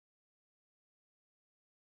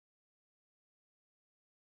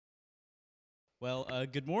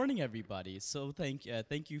Good morning, everybody. So thank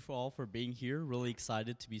you for all for being here. Really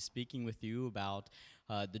excited to be speaking with you about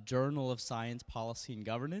the Journal of Science, Policy, and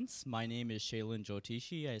Governance. My name is Shalin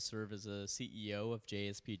Jyotishi. I serve as a CEO of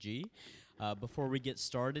JSPG. Before we get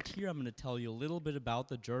started here, I'm going to tell you a little bit about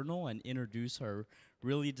the journal and introduce our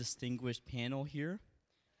really distinguished panel here.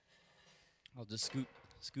 I'll just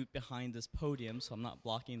scoot behind this podium so I'm not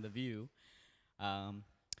blocking the view.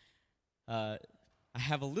 I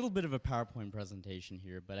have a little bit of a PowerPoint presentation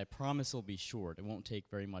here, but I promise it'll be short. It won't take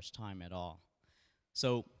very much time at all.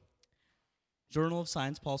 So, Journal of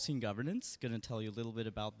Science, Policy, and Governance, going to tell you a little bit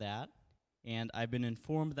about that. And I've been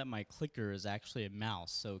informed that my clicker is actually a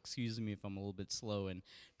mouse, so excuse me if I'm a little bit slow in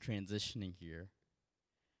transitioning here.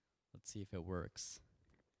 Let's see if it works.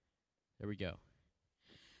 There we go.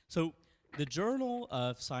 So, the Journal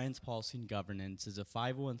of Science, Policy, and Governance is a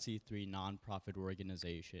 501c3 nonprofit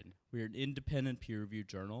organization. We're an independent peer-reviewed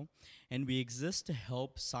journal, and we exist to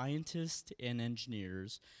help scientists and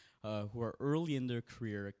engineers who are early in their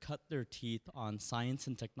career cut their teeth on science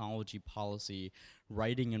and technology policy,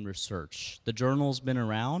 writing, and research. The journal's been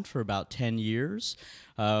around for about 10 years.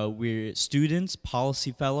 We're students,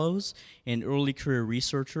 policy fellows, and early career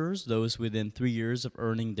researchers, those within 3 years of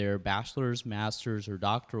earning their bachelor's, master's, or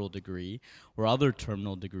doctoral degree, or other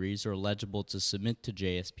terminal degrees are eligible to submit to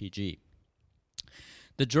JSPG.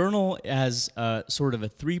 The journal has sort of a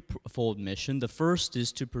threefold mission. The first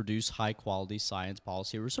is to produce high-quality science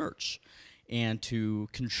policy research and to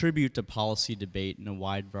contribute to policy debate in a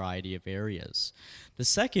wide variety of areas. The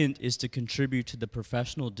second is to contribute to the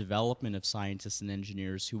professional development of scientists and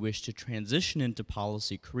engineers who wish to transition into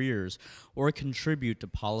policy careers or contribute to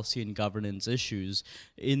policy and governance issues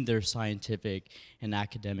in their scientific and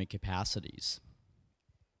academic capacities.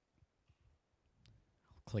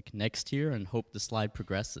 Click next here and hope the slide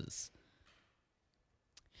progresses.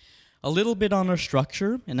 A little bit on our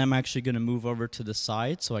structure, and I'm actually going to move over to the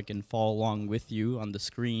side so I can follow along with you on the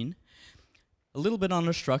screen. A little bit on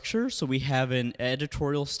our structure, so we have an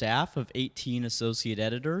editorial staff of 18 associate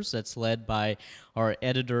editors that's led by our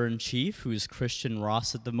editor-in-chief, who is Christian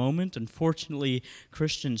Ross at the moment. Unfortunately,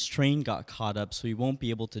 Christian's train got caught up, so he won't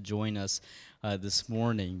be able to join us this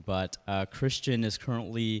morning, but Christian is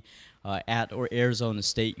currently at Arizona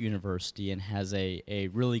State University and has a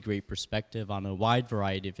really great perspective on a wide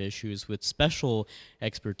variety of issues with special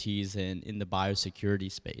expertise in the biosecurity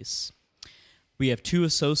space. We have 2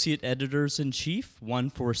 associate editors-in-chief, one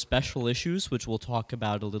for special issues, which we'll talk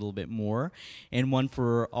about a little bit more, and one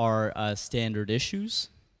for our standard issues.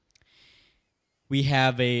 We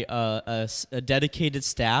have a dedicated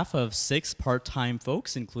staff of 6 part-time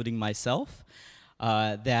folks, including myself,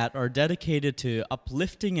 that are dedicated to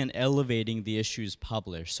uplifting and elevating the issues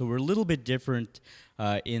published. So we're a little bit different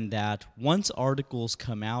in that once articles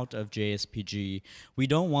come out of JSPG, we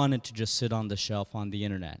don't want it to just sit on the shelf on the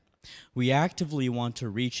internet. We actively want to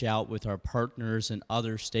reach out with our partners and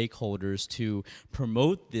other stakeholders to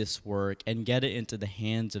promote this work and get it into the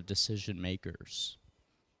hands of decision makers.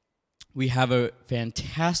 We have a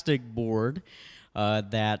fantastic board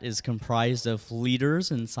that is comprised of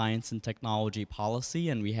leaders in science and technology policy,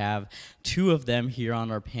 and we have 2 of them here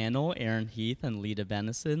on our panel, Erin, Heath, and Lida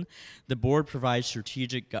Beninson. The board provides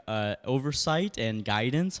strategic oversight and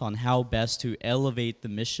guidance on how best to elevate the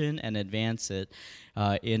mission and advance it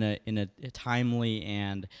in a timely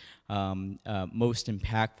and most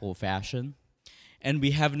impactful fashion. And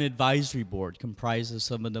we have an advisory board comprised of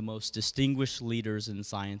some of the most distinguished leaders in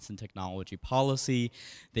science and technology policy.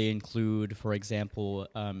 They include, for example,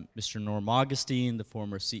 Mr. Norm Augustine, the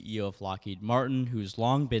former CEO of Lockheed Martin, who's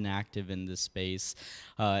long been active in this space,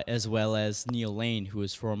 as well as Neil Lane, who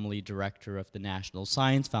is formerly director of the National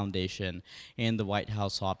Science Foundation and the White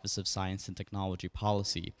House Office of Science and Technology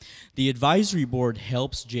Policy. The advisory board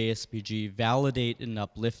helps JSPG validate and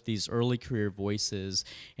uplift these early career voices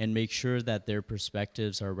and make sure that their perspectives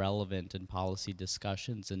are relevant in policy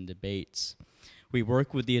discussions and debates. We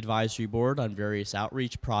work with the advisory board on various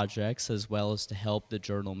outreach projects as well as to help the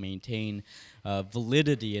journal maintain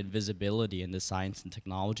validity and visibility in the science and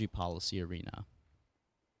technology policy arena.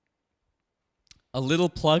 A little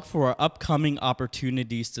plug for our upcoming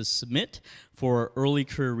opportunities to submit for early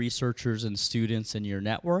career researchers and students in your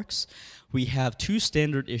networks. We have 2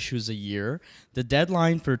 standard issues a year. The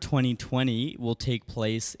deadline for 2020 will take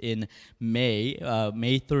place in May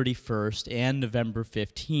 31st and November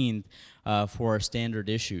 15th for our standard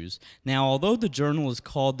issues. Now, although the journal is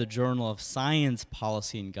called the Journal of Science,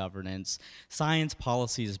 Policy, and Governance, science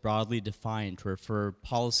policy is broadly defined to refer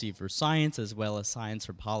policy for science as well as science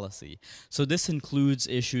for policy. So this includes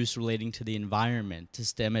issues relating to the environment, to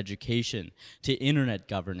STEM education, to internet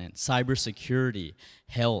governance, cybersecurity,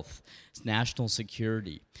 health, national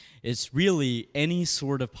security. It's really any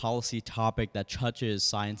sort of policy topic that touches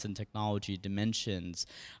science and technology dimensions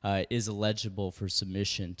is eligible for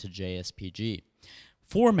submission to JSPG.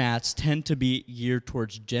 Formats tend to be geared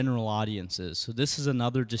towards general audiences, so this is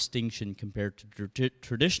another distinction compared to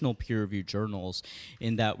traditional peer-reviewed journals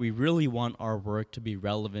in that we really want our work to be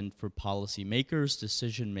relevant for policymakers,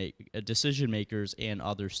 decision makers, and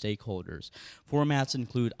other stakeholders. Formats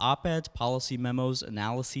include op-eds, policy memos,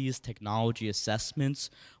 analyses, technology assessments,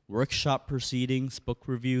 workshop proceedings, book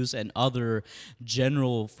reviews, and other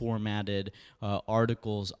general formatted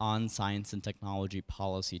articles on science and technology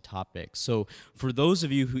policy topics. So for those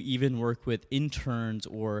of you who even work with interns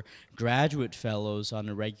or graduate fellows on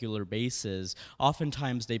a regular basis,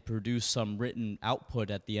 oftentimes they produce some written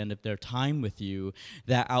output at the end of their time with you.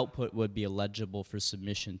 That output would be eligible for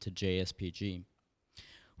submission to JSPG.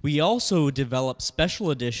 We also develop special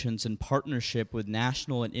editions in partnership with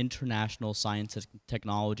national and international science and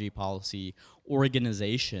technology policy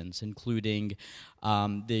organizations, including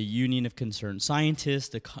the Union of Concerned Scientists,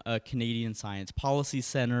 the Canadian Science Policy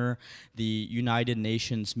Center, the United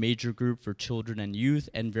Nations Major Group for Children and Youth,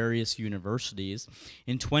 and various universities.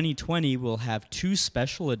 In 2020, we'll have 2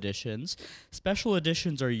 special editions. Special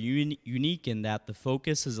editions are unique in that the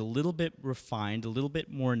focus is a little bit refined, a little bit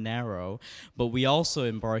more narrow, but we also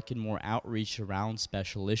embark in more outreach around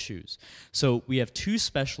special issues. So we have 2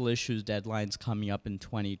 special issues deadlines coming up in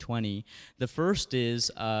 2020. The first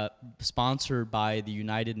is sponsored by the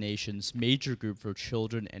United Nations Major Group for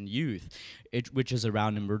Children and Youth, which is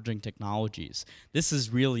around emerging technologies. This is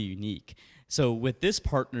really unique. So with this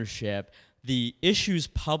partnership, the issues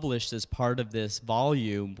published as part of this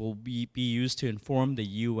volume will be used to inform the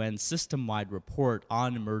UN system-wide report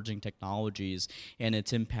on emerging technologies and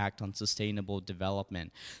its impact on sustainable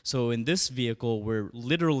development. So in this vehicle, we're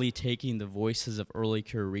literally taking the voices of early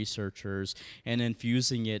career researchers and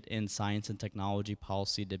infusing it in science and technology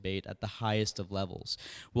policy debate at the highest of levels.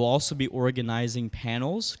 We'll also be organizing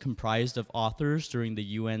panels comprised of authors during the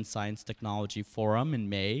UN Science Technology Forum in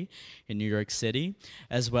May in New York City,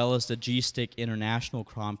 as well as the GSTIC International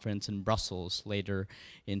Conference in Brussels later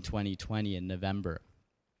in 2020 in November.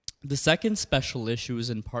 The second special issue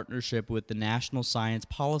is in partnership with the National Science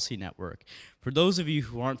Policy Network. For those of you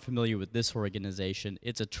who aren't familiar with this organization,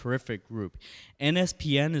 it's a terrific group.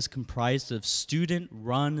 NSPN is comprised of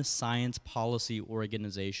student-run science policy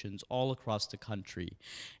organizations all across the country.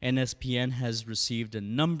 NSPN has received a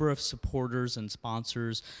number of supporters and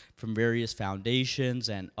sponsors from various foundations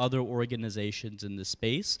and other organizations in the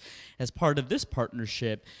space. As part of this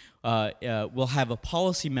partnership, we'll have a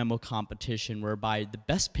policy memo competition whereby the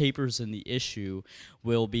best papers in the issue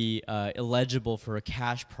will be eligible for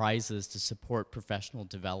cash prizes to support professional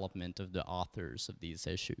development of the authors of these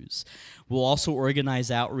issues. We'll also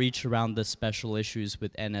organize outreach around the special issues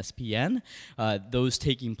with NSPN, those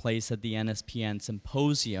taking place at the NSPN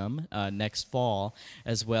Symposium next fall,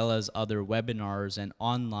 as well as other webinars and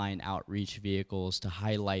online outreach vehicles to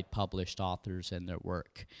highlight published authors and their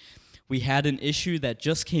work. We had an issue that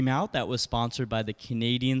just came out that was sponsored by the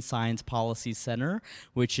Canadian Science Policy Center,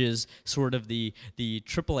 which is sort of the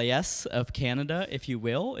AAAS of Canada, if you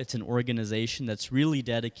will. It's an organization that's really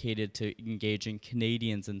dedicated to engaging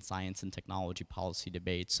Canadians in science and technology policy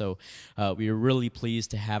debates. So we are really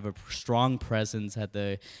pleased to have a strong presence at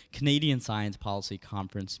the Canadian Science Policy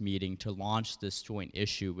Conference meeting to launch this joint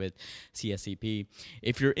issue with CSEP.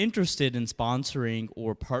 If you're interested in sponsoring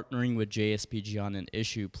or partnering with JSPG on an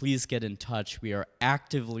issue, please get in touch. We are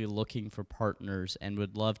actively looking for partners and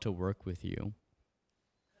would love to work with you.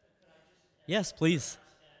 Yes, please.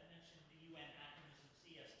 Mention the UN acronym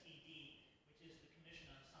CSTD, which is the Commission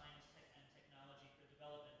on Science and Technology for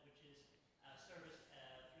Development, which is serviced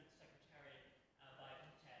through the Secretariat by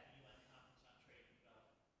UNCTAD, the UN Conference on Trade and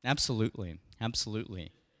Development. Absolutely, absolutely.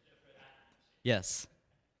 Yes.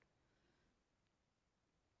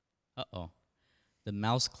 Uh-oh. The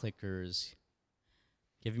mouse clicker is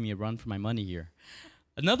giving me a run for my money here.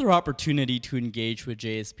 Another opportunity to engage with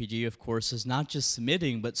JSPG, of course, is not just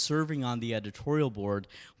submitting, but serving on the editorial board.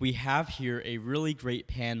 We have here a really great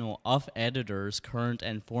panel of editors, current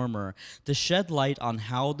and former, to shed light on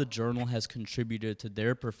how the journal has contributed to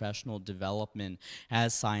their professional development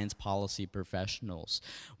as science policy professionals.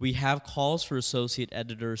 We have calls for associate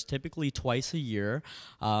editors typically twice a year.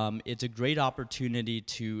 It's a great opportunity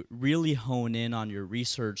to really hone in on your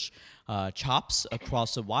research chops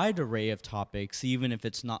across a wide array of topics, even if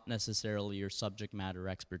it's not necessarily your subject matter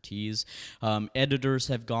expertise. Editors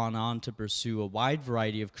have gone on to pursue a wide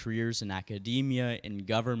variety of careers in academia, in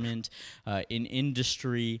government, in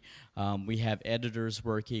industry. We have editors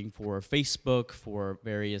working for Facebook, for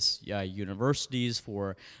various universities,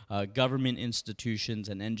 for government institutions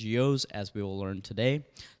and NGOs, as we will learn today.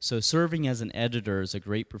 So serving as an editor is a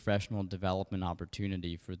great professional development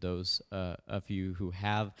opportunity for those of you who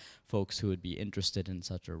have folks who would be interested in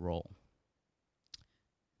such a role.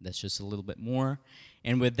 That's just a little bit more.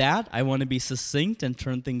 And with that, I want to be succinct and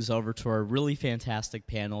turn things over to our really fantastic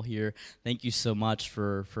panel here. Thank you so much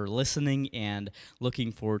for listening and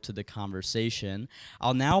looking forward to the conversation.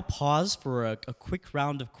 I'll now pause for a quick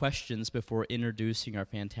round of questions before introducing our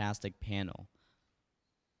fantastic panel.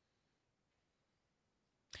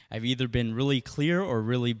 I've either been really clear or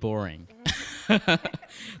really boring.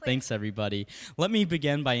 Thanks, everybody. Let me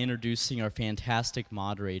begin by introducing our fantastic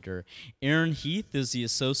moderator. Erin Heath is the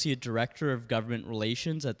Associate Director of Government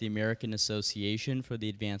Relations at the American Association for the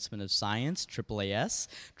Advancement of Science, AAAS.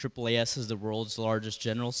 AAAS is the world's largest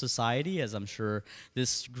general society, as I'm sure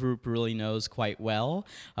this group really knows quite well.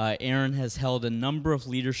 Erin has held a number of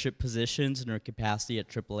leadership positions in her capacity at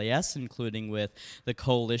AAAS, including with the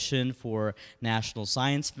Coalition for National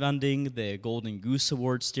Science Funding, the Golden Goose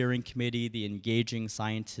Award Steering Committee, the Engaging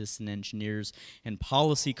Scientists and Engineers and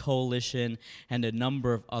Policy Coalition, and a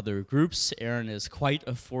number of other groups. Erin is quite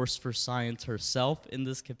a force for science herself in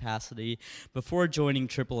this capacity. Before joining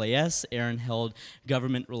AAAS, Erin held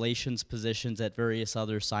government relations positions at various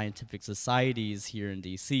other scientific societies here in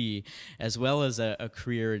DC, as well as a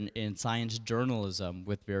career in science journalism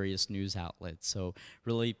with various news outlets. So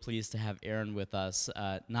really pleased to have Erin with us,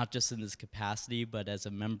 not just in this capacity, but as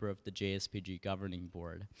a member of the JSPG governing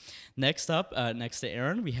board. Next up, next to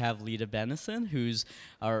Erin, we have Lida Beninson, who's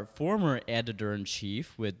our former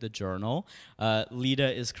editor-in-chief with the Journal.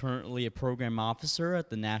 Lida is currently a program officer at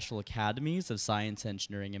the National Academies of Science,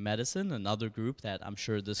 Engineering, and Medicine, another group that I'm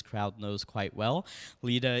sure this crowd knows quite well.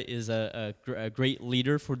 Lida is a great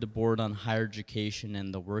leader for the Board on Higher Education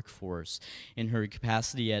and the Workforce. In her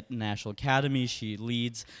capacity at National Academies, she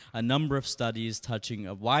leads a number of studies touching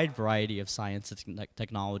a wide variety of science and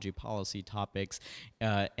technology policy topics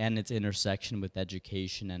and its intersection with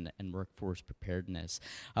education and workforce preparedness.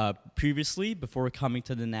 Previously, before coming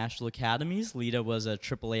to the National Academies, Lida was a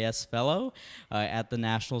AAAS fellow at the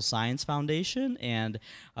National Science Foundation and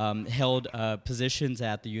held positions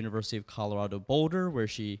at the University of Colorado Boulder, where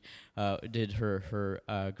she did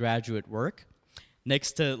her graduate work.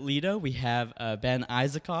 Next to Lida, we have Ben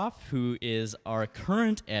Isaacoff, who is our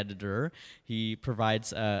current editor. He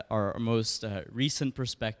provides our most recent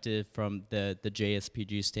perspective from the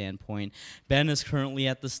JSPG standpoint. Ben is currently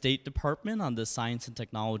at the State Department on the Science and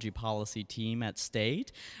Technology Policy team at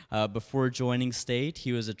State. Before joining State,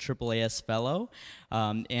 he was a AAAS fellow.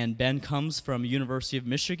 And Ben comes from University of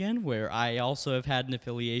Michigan, where I also have had an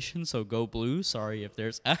affiliation, so go blue. Sorry if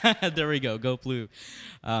there's, there we go, go blue.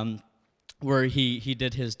 Where he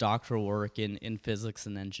did his doctoral work in physics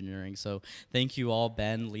and engineering. So thank you all,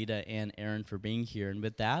 Ben, Lida, and Erin, for being here. And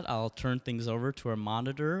with that, I'll turn things over to our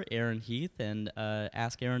monitor, Erin Heath, and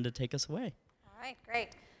ask Erin to take us away. All right, great.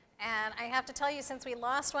 And I have to tell you, since we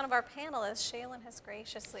lost one of our panelists, Shalin has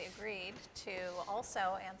graciously agreed to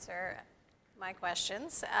also answer my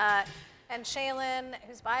questions. And Shalin,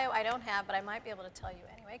 whose bio I don't have, but I might be able to tell you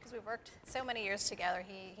anyway, because we've worked so many years together.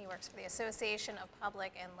 He works for the Association of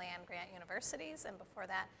Public and Land Grant Universities, and before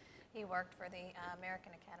that, he worked for the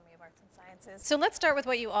American Academy of Arts and Sciences. So let's start with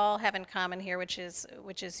what you all have in common here, which is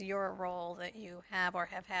your role that you have or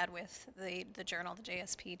have had with the journal, the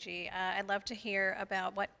JSPG. I'd love to hear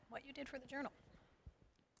about what you did for the journal.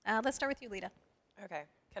 Let's start with you, Lida. Okay.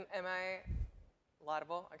 Am I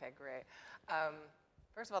laudable? Okay, great.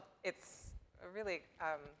 First of all, it's really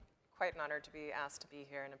quite an honor to be asked to be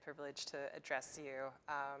here and a privilege to address you.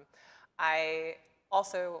 I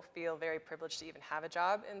also feel very privileged to even have a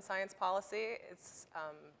job in science policy. It's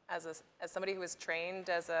as somebody who was trained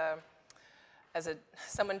as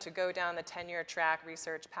someone to go down the tenure track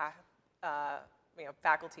research path,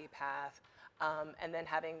 faculty path, and then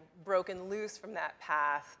having broken loose from that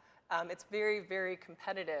path. It's very, very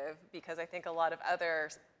competitive because I think a lot of other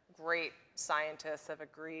great scientists have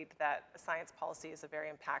agreed that science policy is a very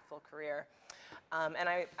impactful career. And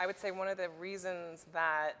I would say one of the reasons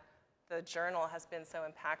that the journal has been so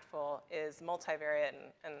impactful is multivariate,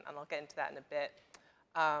 and I'll get into that in a bit.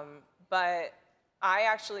 But I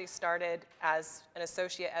actually started as an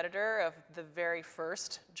associate editor of the very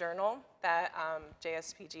first journal that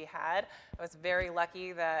JSPG had. I was very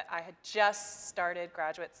lucky that I had just started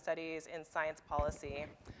graduate studies in science policy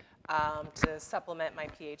to supplement my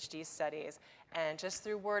PhD studies. And just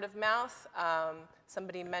through word of mouth,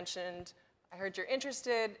 somebody mentioned, I heard you're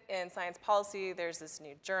interested in science policy, there's this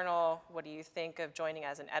new journal, what do you think of joining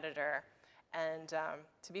as an editor? And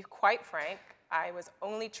to be quite frank, I was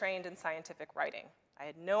only trained in scientific writing. I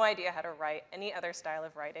had no idea how to write any other style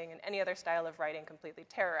of writing, and any other style of writing completely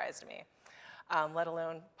terrorized me, let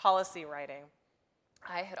alone policy writing.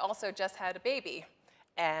 I had also just had a baby,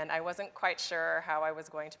 and I wasn't quite sure how I was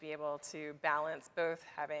going to be able to balance both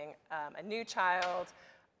having a new child,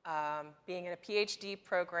 being in a PhD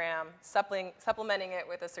program, supplementing it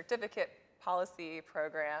with a certificate policy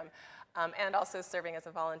program, and also serving as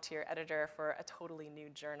a volunteer editor for a totally new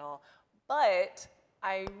journal. But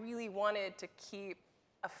I really wanted to keep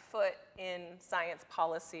a foot in science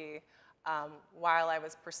policy while I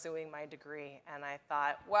was pursuing my degree. And I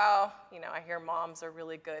thought, well, you know, I hear moms are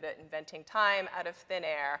really good at inventing time out of thin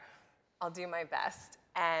air. I'll do my best.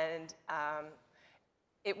 And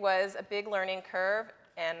it was a big learning curve.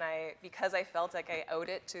 And because I felt like I owed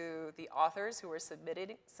it to the authors who were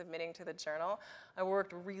submitting to the journal, I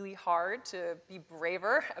worked really hard to be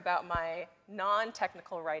braver about my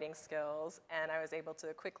non-technical writing skills, and I was able to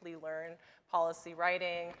quickly learn policy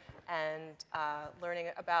writing and learning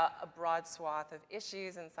about a broad swath of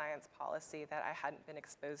issues in science policy that I hadn't been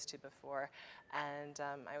exposed to before. And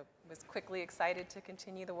I was quickly excited to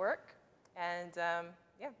continue the work, and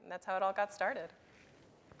yeah, that's how it all got started.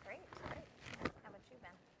 Great, great.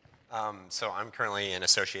 So I'm currently an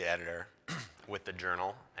associate editor with the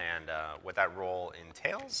journal, and what that role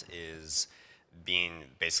entails is being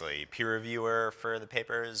basically peer reviewer for the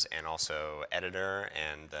papers and also editor.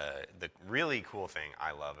 And the really cool thing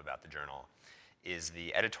I love about the journal is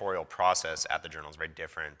the editorial process at the journal is very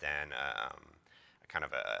different than kind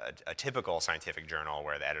of a typical scientific journal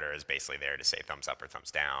where the editor is basically there to say thumbs up or thumbs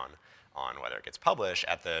down on whether it gets published.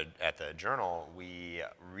 At the journal, we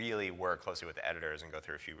really work closely with the editors and go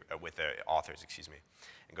through with the authors, excuse me,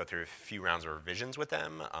 and go through a few rounds of revisions with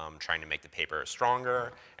them, trying to make the paper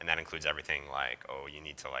stronger. And that includes everything like, oh, you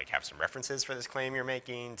need to like have some references for this claim you're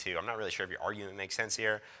making, to I'm not really sure if your argument makes sense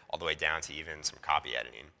here, all the way down to even some copy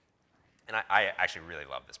editing. And I actually really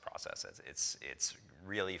love this process. It's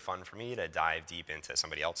really fun for me to dive deep into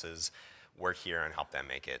somebody else's work here and help them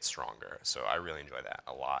make it stronger. So I really enjoy that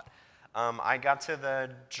a lot. I got to the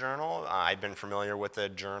journal. I'd been familiar with the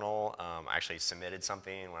journal. I actually submitted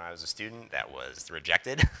something when I was a student that was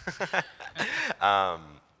rejected.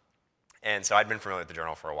 And so I'd been familiar with the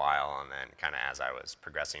journal for a while, and then kind of as I was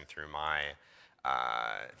progressing through my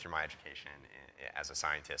education as a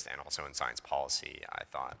scientist and also in science policy, I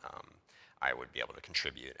thought I would be able to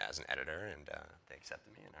contribute as an editor, and they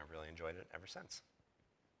accepted me, and I've really enjoyed it ever since.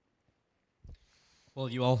 Well,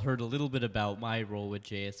 you all heard a little bit about my role with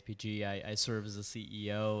JSPG. I serve as a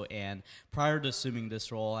CEO, and prior to assuming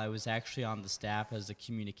this role, I was actually on the staff as a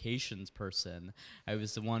communications person. I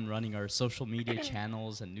was the one running our social media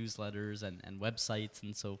channels and newsletters and websites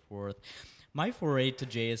and so forth. My foray to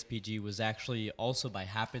JSPG was actually also by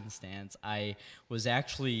happenstance. I was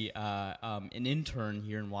actually an intern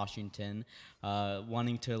here in Washington,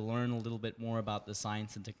 wanting to learn a little bit more about the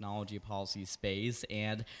science and technology policy space,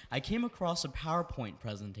 and I came across a PowerPoint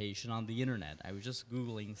presentation on the internet. I was just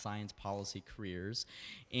Googling science policy careers,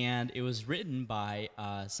 and it was written by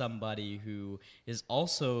somebody who is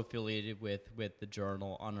also affiliated with the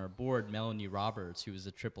journal on our board, Melanie Roberts, who is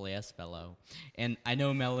a AAAS fellow. And I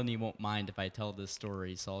know Melanie won't mind if I tell this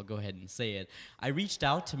story, so I'll go ahead and say it. I reached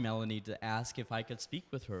out to Melanie to ask if I could speak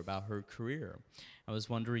with her about her career. I was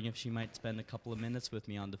wondering if she might spend a couple of minutes with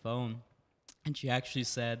me on the phone, and she actually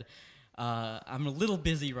said, I'm a little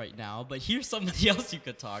busy right now, but here's somebody else you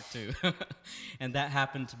could talk to. And that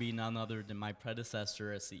happened to be none other than my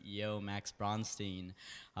predecessor as CEO, Max Bronstein.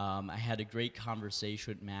 I had a great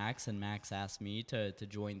conversation with Max, and Max asked me to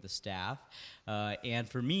join the staff. And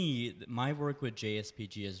for me, my work with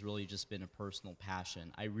JSPG has really just been a personal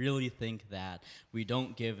passion. I really think that we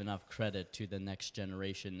don't give enough credit to the next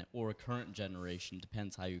generation or current generation,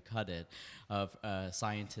 depends how you cut it, of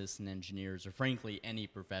scientists and engineers, or frankly, any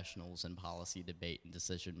professionals in policy debate and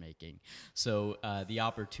decision making. So the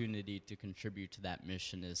opportunity to contribute to that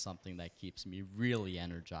mission is something that keeps me really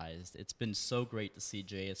energized. It's been so great to see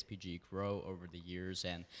JSPG grow over the years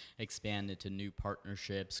and expand into new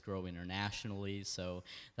partnerships, grow internationally. So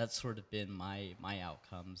that's sort of been my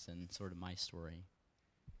outcomes and sort of my story.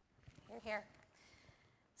 Hear, hear.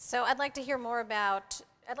 So I'd like to hear more about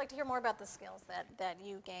I'd like to hear more about the skills that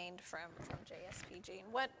you gained from JSPG,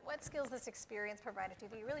 and what skills this experience provided to you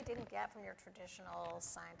that you really didn't get from your traditional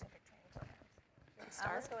scientific training programs.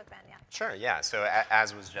 Let's go with Ben, yeah. Sure, yeah. So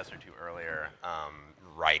as was gestured to earlier,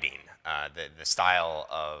 writing, the style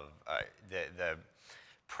of, the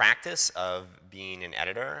practice of being an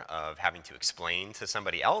editor, of having to explain to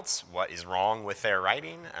somebody else what is wrong with their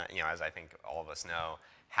writing, as I think all of us know,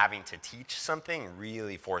 having to teach something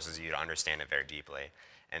really forces you to understand it very deeply.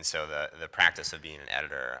 And so the practice of being an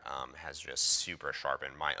editor has just super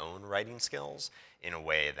sharpened my own writing skills in a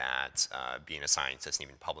way that being a scientist and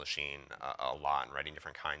even publishing a lot and writing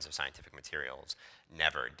different kinds of scientific materials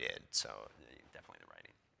never did. So definitely the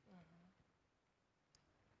writing.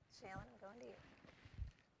 Shalin, I'm going to you.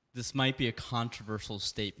 This might be a controversial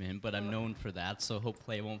statement, but I'm known for that, so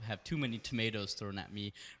hopefully I won't have too many tomatoes thrown at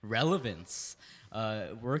me. Relevance.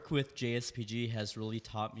 Work with JSPG has really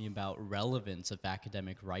taught me about relevance of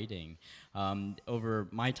academic writing. Over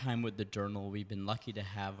my time with the journal, we've been lucky to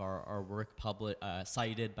have our work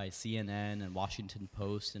cited by CNN and Washington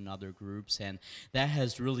Post and other groups, and that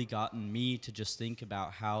has really gotten me to just think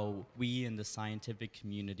about how we in the scientific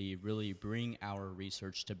community really bring our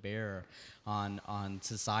research to bear on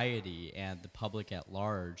society and the public at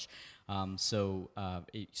large.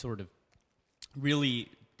 It sort of really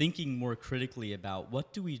thinking more critically about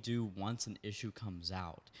what do we do once an issue comes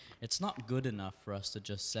out. It's not good enough for us to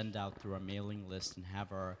just send out through our mailing list and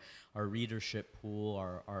have our readership pool,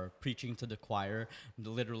 our preaching to the choir,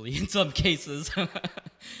 literally in some cases,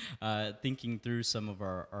 thinking through some of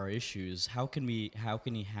our issues. How can we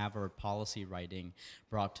have our policy writing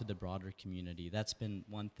brought to the broader community? That's been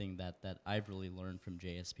one thing that I've really learned from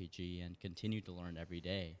JSPG and continue to learn every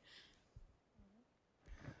day.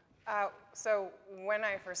 So when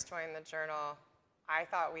I first joined the journal, I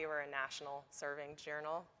thought we were a national serving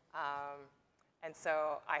journal. And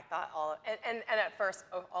so I thought and at first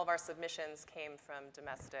all of our submissions came from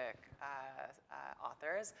domestic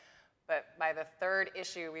authors. But by the third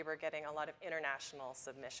issue, we were getting a lot of international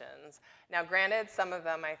submissions. Now granted, some of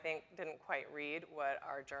them I think didn't quite read what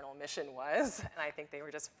our journal mission was, and I think they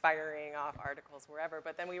were just firing off articles wherever.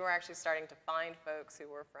 But then we were actually starting to find folks who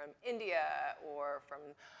were from India or from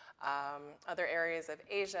other areas of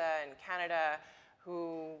Asia and Canada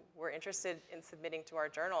who were interested in submitting to our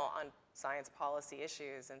journal on science policy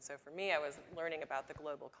issues. And so for me, I was learning about the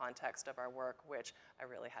global context of our work, which I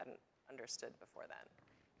really hadn't understood before then.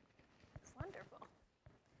 That's wonderful.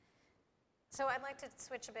 So I'd like to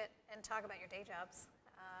switch a bit and talk about your day jobs.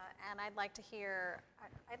 And I'd like to hear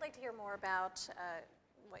more about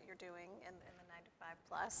what you're doing in the 9 to 5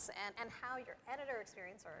 plus and how your editor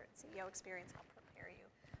experience or CEO experience helped prepare you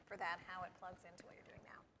for that, how it plugs into what you're doing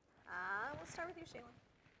now. We'll start with you, Shalin.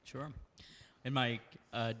 Sure. In my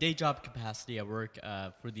day job capacity, I work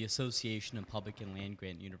for the Association of Public and Land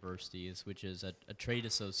Grant Universities, which is a trade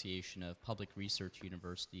association of public research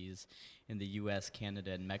universities in the US,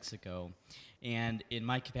 Canada, and Mexico. And in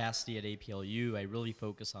my capacity at APLU, I really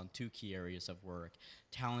focus on two key areas of work: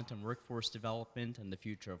 talent and workforce development and the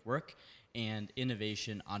future of work, and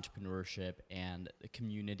innovation, entrepreneurship, and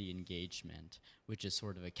community engagement, which is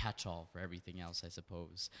sort of a catch-all for everything else, I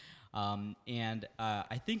suppose.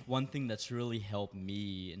 I think one thing that's really helped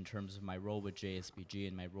me in terms of my role with JSPG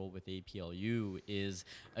and my role with APLU is,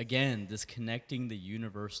 again, this connecting the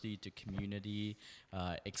university to community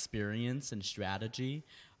experience and strategy.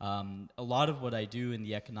 A lot of what I do in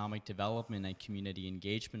the Economic Development and Community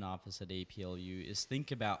Engagement Office at APLU is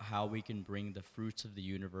think about how we can bring the fruits of the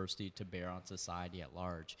university to bear on society at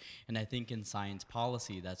large. And I think in science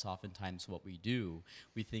policy, that's oftentimes what we do.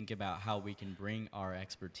 We think about how we can bring our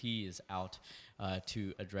expertise out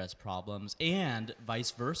to address problems, and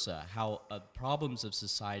vice versa, how problems of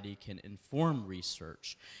society can inform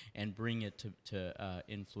research and bring it to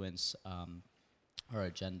influence our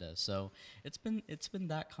agenda. So it's been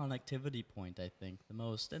that connectivity point, I think, the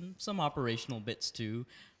most, and some operational bits too,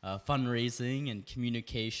 fundraising and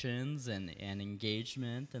communications and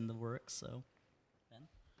engagement and the work. So, Ben?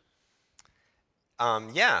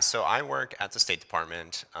 Yeah, so I work at the State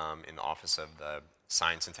Department in the Office of the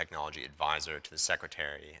Science and Technology Advisor to the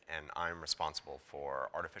Secretary, and I'm responsible for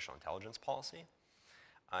artificial intelligence policy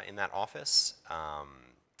in that office.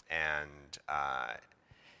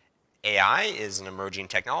 AI is an emerging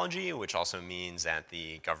technology, which also means that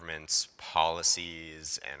the government's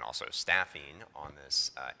policies and also staffing on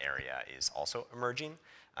this area is also emerging.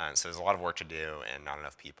 So there's a lot of work to do and not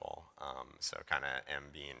enough people. So kind of am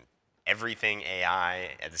being everything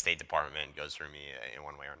AI at the State Department goes through me in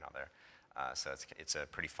one way or another. So it's a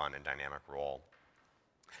pretty fun and dynamic role.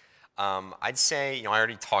 I'd say, I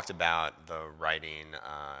already talked about the writing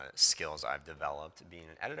skills I've developed being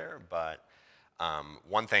an editor, but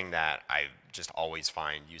one thing that I just always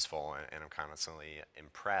find useful, and I'm constantly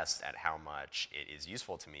impressed at how much it is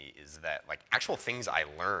useful to me, is that like actual things I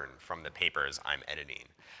learn from the papers I'm editing.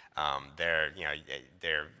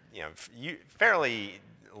 They're fairly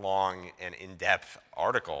long and in-depth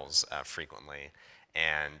articles frequently,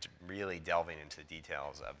 and really delving into the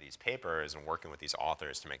details of these papers and working with these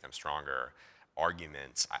authors to make them stronger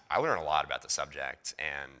arguments. I learn a lot about the subject,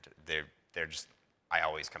 and they're just, I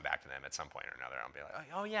always come back to them at some point or another. I'll be like,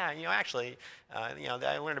 oh yeah, actually,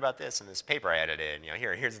 I learned about this in this paper I edited.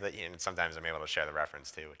 Here's the, and sometimes I'm able to share the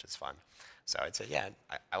reference too, which is fun. So I'd say, yeah,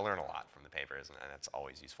 I learn a lot from the papers, and that's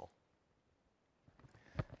always useful.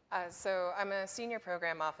 So I'm a senior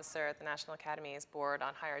program officer at the National Academies Board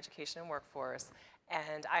on Higher Education and Workforce,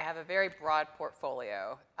 and I have a very broad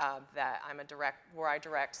portfolio where I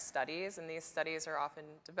direct studies, and these studies are often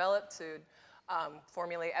developed to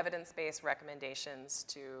formulate evidence-based recommendations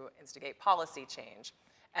to instigate policy change.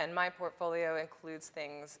 And my portfolio includes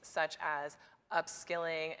things such as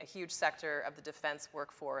upskilling a huge sector of the defense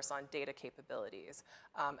workforce on data capabilities.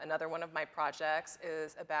 Another one of my projects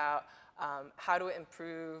is about how to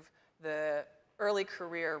improve the early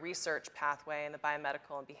career research pathway in the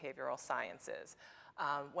biomedical and behavioral sciences.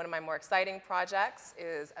 One of my more exciting projects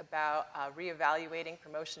is about reevaluating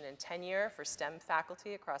promotion and tenure for STEM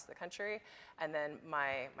faculty across the country. And then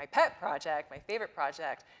my pet project, my favorite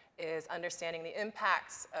project, is understanding the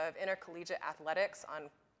impacts of intercollegiate athletics on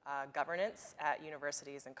governance at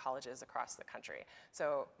universities and colleges across the country.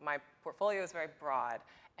 So my portfolio is very broad,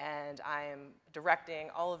 and I am directing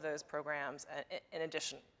all of those programs in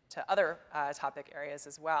addition to other topic areas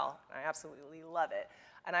as well. I absolutely love it.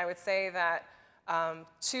 And I would say that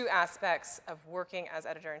two aspects of working as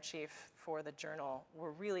editor-in-chief for the journal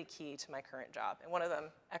were really key to my current job. And one of them,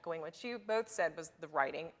 echoing what you both said, was the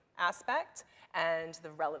writing aspect and the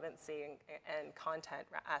relevancy and content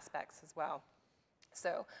aspects as well.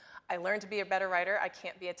 So I learned to be a better writer. I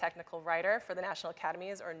can't be a technical writer for the National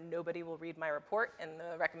Academies, or nobody will read my report, and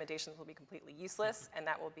the recommendations will be completely useless, and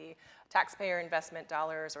that will be taxpayer investment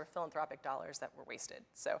dollars or philanthropic dollars that were wasted.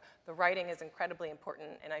 So the writing is incredibly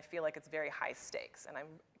important, and I feel like it's very high stakes, and I'm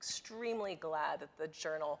extremely glad that the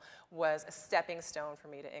journal was a stepping stone for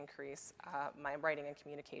me to increase my writing and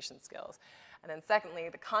communication skills. And then secondly,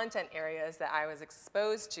 the content areas that I was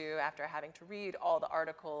exposed to after having to read all the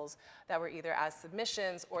articles that were either as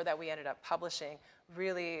submissions or that we ended up publishing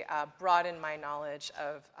really broadened my knowledge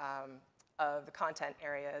of the content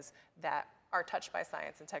areas that are touched by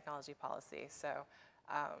science and technology policy. So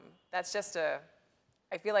that's just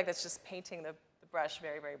I feel like that's just painting the brush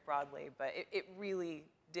very, very broadly, but it really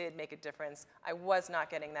did make a difference. I was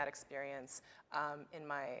not getting that experience in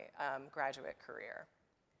my graduate career.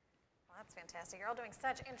 Well, that's fantastic. You're all doing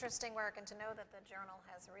such interesting work, and to know that the journal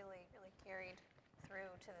has really, really carried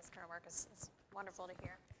through to this current work is wonderful to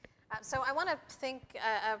hear. So I want to think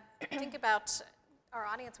about our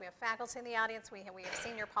audience. We have faculty in the audience. We have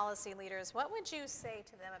senior policy leaders. What would you say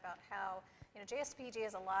to them about how, JSPG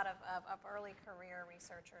has a lot of early career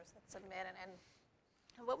researchers that submit, and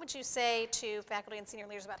what would you say to faculty and senior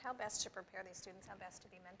leaders about how best to prepare these students, how best to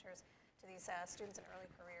be mentors to these students in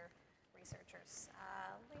early career researchers?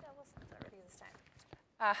 Lida, we'll start with you this time.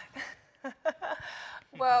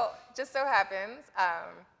 Well, just so happens,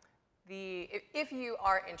 if you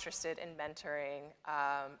are interested in mentoring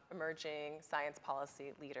emerging science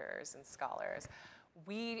policy leaders and scholars,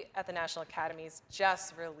 we at the National Academies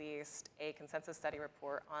just released a consensus study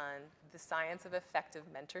report on the science of effective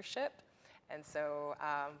mentorship. And so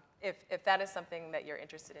if that is something that you're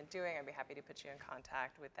interested in doing, I'd be happy to put you in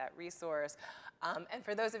contact with that resource. And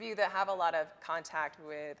for those of you that have a lot of contact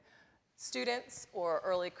with students or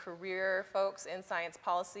early career folks in science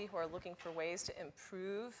policy who are looking for ways to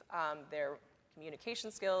improve their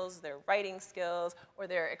communication skills, their writing skills, or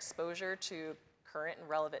their exposure to current and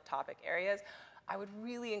relevant topic areas, I would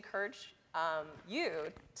really encourage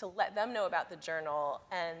you to let them know about the journal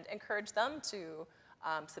and encourage them to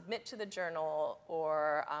submit to the journal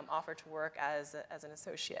or offer to work as an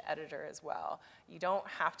associate editor as well. You don't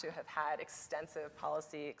have to have had extensive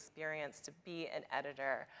policy experience to be an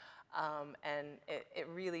editor, and it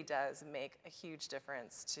really does make a huge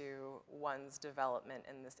difference to one's development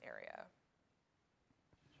in this area.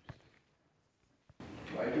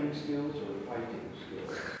 Writing skills or fighting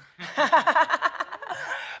skills?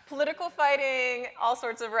 Political fighting, all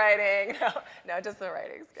sorts of writing. No, just the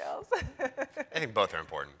writing skills. I think both are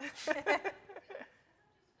important.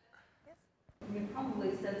 You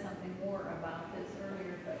probably said something more about this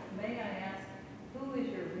earlier, but may I ask, who is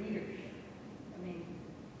your readership?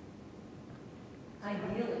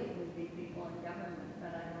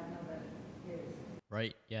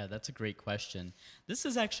 Yeah, that's a great question. This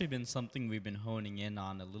has actually been something we've been honing in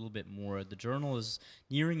on a little bit more. The journal is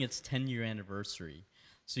nearing its 10-year anniversary.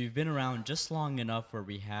 So you've been around just long enough where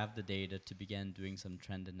we have the data to begin doing some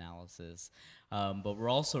trend analysis. But we're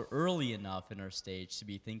also early enough in our stage to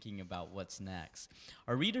be thinking about what's next.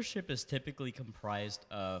 Our readership is typically comprised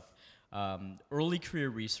of early career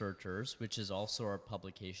researchers, which is also our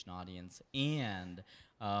publication audience, and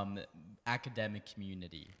academic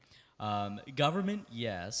community. Government,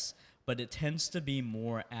 yes, but it tends to be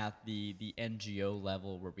more at the NGO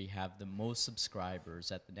level where we have the most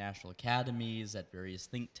subscribers at the national academies, at various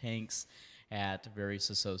think tanks, at various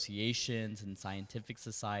associations and scientific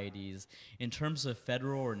societies. In terms of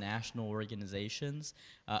federal or national organizations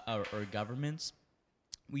or governments,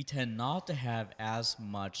 we tend not to have as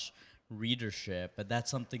much readership, but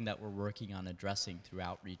that's something that we're working on addressing through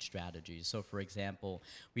outreach strategies. So for example,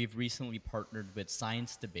 we've recently partnered with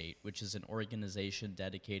Science Debate, which is an organization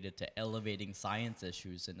dedicated to elevating science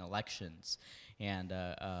issues in elections, and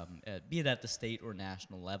be it at the state or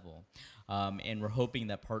national level. And we're hoping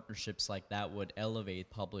that partnerships like that would elevate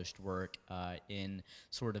published work in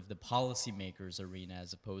sort of the policymakers arena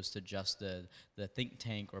as opposed to just the think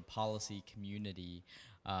tank or policy community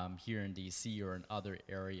here in DC or in other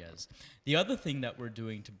areas. The other thing that we're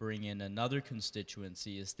doing to bring in another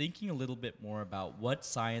constituency is thinking a little bit more about what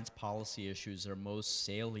science policy issues are most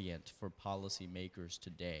salient for policymakers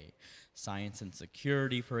today. Science and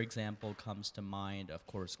security, for example, comes to mind. Of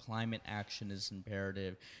course, climate action is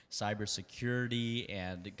imperative. Cybersecurity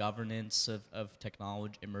and governance of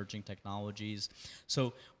technology, emerging technologies.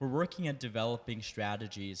 So we're working at developing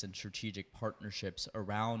strategies and strategic partnerships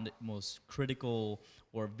around most critical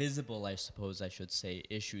or visible, I suppose I should say,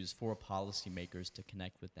 issues for policymakers to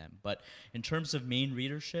connect with them. But in terms of main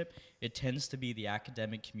readership, it tends to be the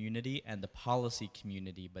academic community and the policy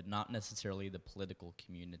community, but not necessarily the political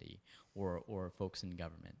community or folks in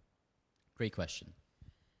government. Great question.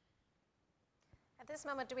 At this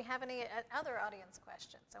moment, do we have any other audience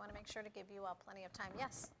questions? I want to make sure to give you all plenty of time.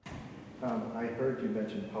 Yes? I heard you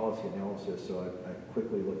mention policy analysis, so I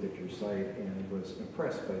quickly looked at your site and was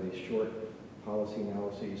impressed by these short policy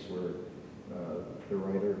analyses where the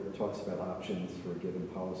writer talks about options for a given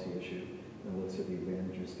policy issue and looks at the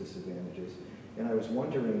advantages, disadvantages. And I was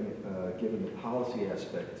wondering, given the policy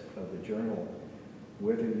aspect of the journal,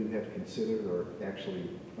 whether you have considered or actually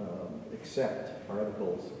accept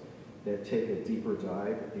articles that take a deeper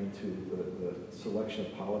dive into the selection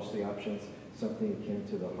of policy options, something akin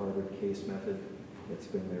to the Harvard case method that's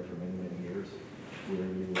been there for many, many years, where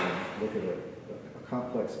you look at a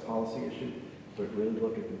complex policy issue, but really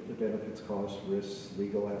look at the benefits, costs, risks,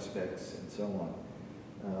 legal aspects, and so on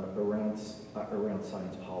around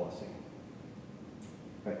science policy.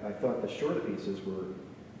 I thought the shorter pieces were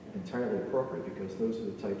entirely appropriate because those are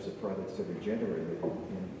the types of products that are generated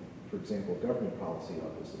in, for example, government policy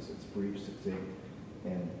offices. It's brief, succinct,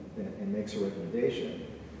 and makes a recommendation,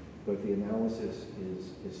 but the analysis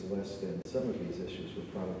is less than some of these issues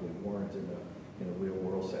would probably warrant in a real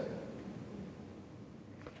world setting.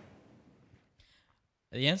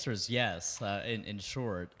 The answer is yes, in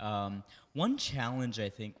short. One challenge I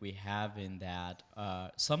think we have in that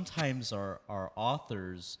sometimes our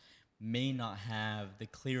authors may not have the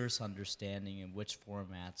clearest understanding in which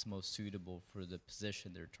format's most suitable for the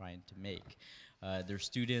position they're trying to make. They're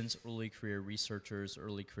students, early career researchers,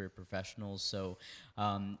 early career professionals. So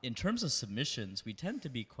in terms of submissions, we tend to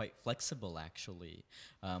be quite flexible, actually.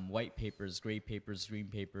 White papers, gray papers, green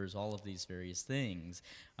papers, all of these various things.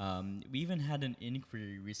 We even had an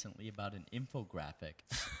inquiry recently about an infographic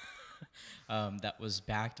that was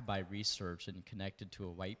backed by research and connected to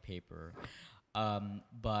a white paper.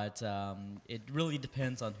 But it really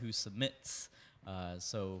depends on who submits.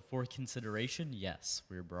 So for consideration, yes,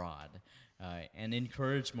 we're broad. And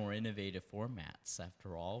encourage more innovative formats.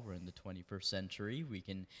 After all, we're in the 21st century. We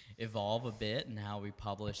can evolve a bit in how we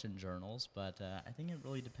publish in journals, but I think it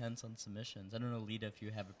really depends on submissions. I don't know, Lida, if you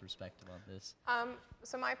have a perspective on this.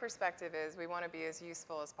 So my perspective is we want to be as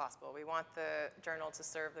useful as possible. We want the journal to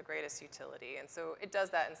serve the greatest utility, and so it does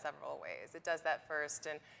that in several ways. It does that first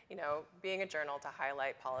in, being a journal to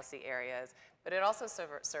highlight policy areas, but it also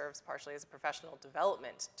serves partially as a professional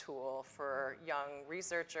development tool for young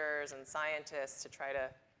researchers and scientists to try to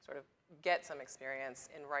sort of get some experience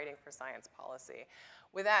in writing for science policy.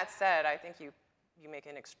 With that said, I think you make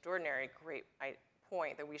an extraordinary great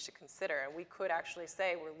point that we should consider, and we could actually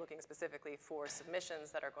say we're looking specifically for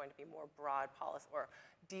submissions that are going to be more broad policy or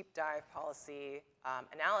deep dive policy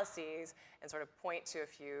analyses and sort of point to a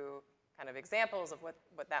few kind of examples of what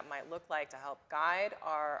that might look like to help guide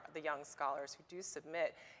the young scholars who do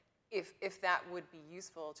submit if that would be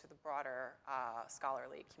useful to the broader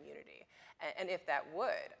scholarly community. And if that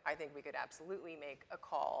would, I think we could absolutely make a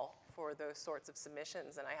call for those sorts of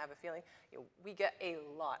submissions. And I have a feeling we get a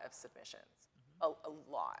lot of submissions, a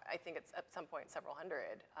lot. I think it's at some point several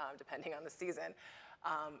hundred, depending on the season.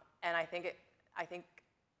 And I think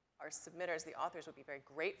our submitters, the authors, would be very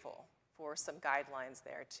grateful for some guidelines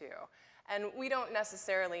there too. And we don't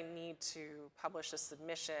necessarily need to publish a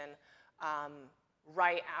submission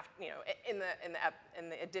right after, in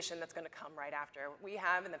the edition that's going to come right after. We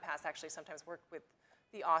have in the past actually sometimes worked with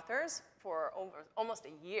the authors for almost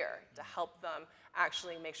a year to help them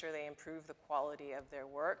actually make sure they improve the quality of their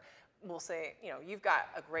work. We'll say, you've got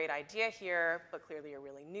a great idea here, but clearly you're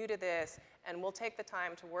really new to this, and we'll take the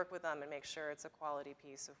time to work with them and make sure it's a quality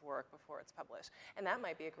piece of work before it's published. And that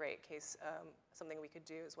might be a great case, something we could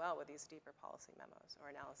do as well with these deeper policy memos or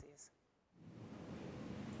analyses.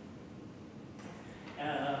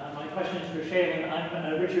 My question is for Shalin.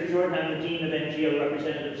 I'm Richard Jordan. I'm the Dean of NGO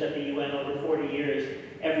Representatives at the UN over 40 years,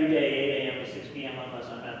 every day, 8 a.m. to 6 p.m. unless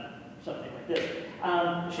I'm at something like this.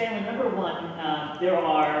 Shalin, number one, there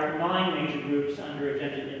are 9 major groups under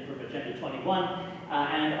from Agenda 21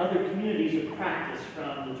 and other communities of practice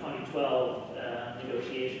from the 2012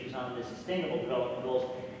 negotiations on the Sustainable Development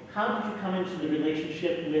Goals. How did you come into the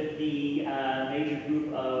relationship with the major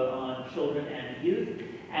group on children and youth?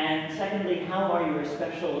 And secondly, how are your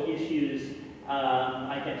special issues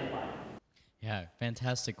identified? Yeah,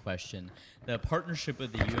 fantastic question. The partnership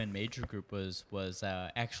with the UN Major Group was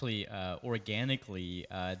actually organically.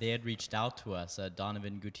 They had reached out to us.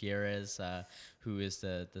 Donovan Gutierrez, who is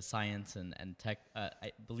the science and tech,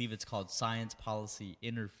 I believe it's called Science Policy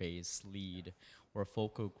Interface Lead or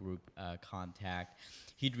Focal Group contact.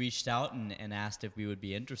 He'd reached out and asked if we would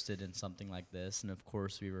be interested in something like this, and of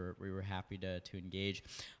course we were happy to engage.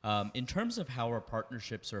 In terms of how our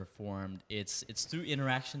partnerships are formed, it's through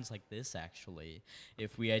interactions like this actually.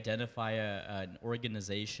 If we identify an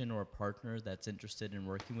organization or a partner that's interested in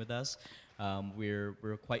working with us,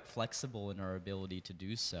 we're quite flexible in our ability to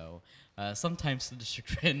do so. Sometimes to the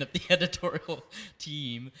chagrin of the editorial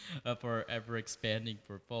team of our ever-expanding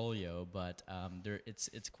portfolio, but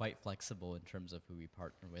it's quite flexible in terms of who we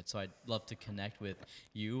partner with. So I'd love to connect with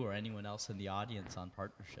you or anyone else in the audience on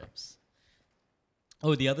partnerships.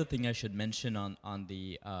 Oh, the other thing I should mention on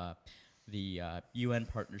the UN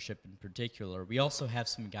partnership in particular, we also have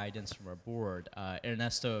some guidance from our board.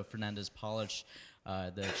 Ernesto Fernandez-Polish,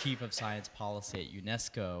 the Chief of Science Policy at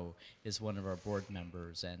UNESCO, is one of our board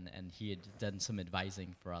members, and he had done some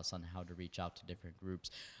advising for us on how to reach out to different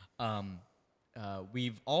groups.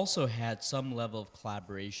 We've also had some level of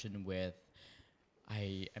collaboration with,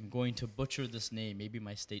 I am going to butcher this name, maybe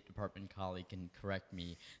my State Department colleague can correct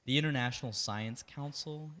me, the International Science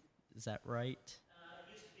Council, is that right?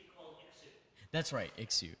 It used to be called ICSU. That's right,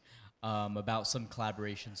 ICSU, about some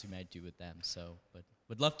collaborations we might do with them, so, but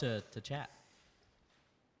would love to chat.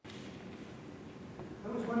 I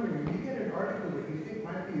was wondering, when you get an article that you think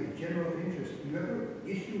might be of general interest, do you ever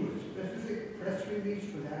issue a specific press release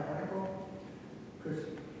for that article? Because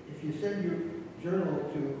if you send your journal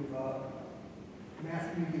to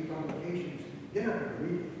mass media publications, they're not going to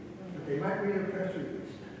read it, but they might read a press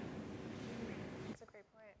release. That's a great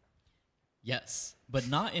point. Yes, but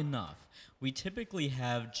not enough. We typically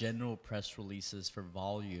have general press releases for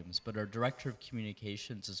volumes, but our Director of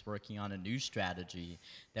Communications is working on a new strategy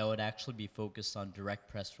that would actually be focused on direct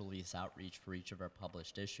press release outreach for each of our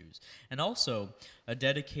published issues. And also, a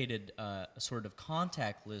dedicated sort of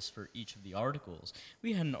contact list for each of the articles.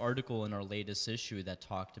 We had an article in our latest issue that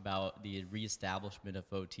talked about the reestablishment of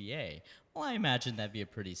OTA. Well, I imagine that'd be a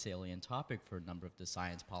pretty salient topic for a number of the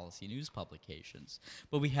science policy news publications.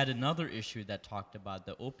 But we had another issue that talked about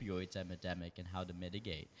the opioids epidemic and how to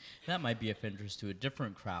mitigate. That might be of interest to a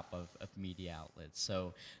different crop of media outlets.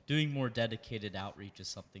 So doing more dedicated outreach is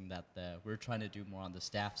something that we're trying to do more on the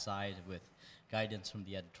staff side with guidance from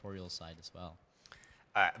the editorial side as well.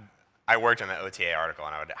 I worked on the OTA article,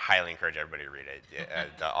 and I would highly encourage everybody to read it.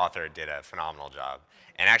 The author did a phenomenal job.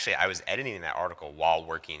 And actually, I was editing that article while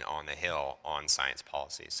working on the Hill on science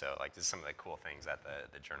policy. So like, this is some of the cool things that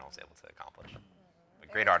the journal is able to accomplish. A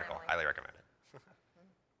great article, highly recommend it.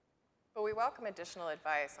 But we welcome additional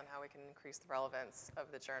advice on how we can increase the relevance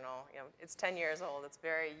of the journal. It's 10 years old, it's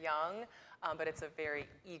very young, but it's a very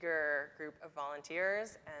eager group of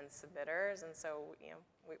volunteers and submitters, and so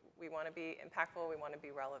we want to be impactful, we want to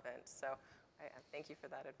be relevant. So I thank you for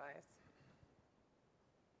that advice.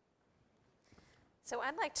 So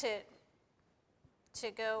I'd like to to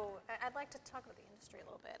go, I'd like to talk about the industry a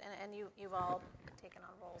little bit, and you've all taken on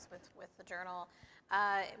roles with the journal.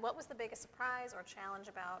 What was the biggest surprise or challenge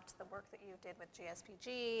about the work that you did with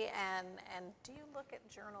JSPG, and do you look at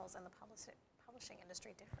journals and the publishing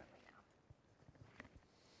industry differently now?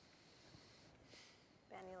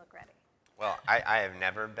 Ben, you look ready. Well, I have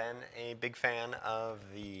never been a big fan of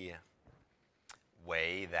the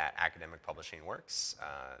way that academic publishing works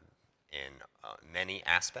in many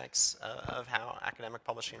aspects of how academic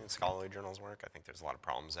publishing and scholarly journals work. I think there's a lot of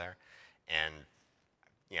problems there. And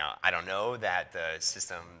I don't know that the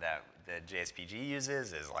system that the JSPG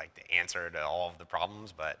uses is like the answer to all of the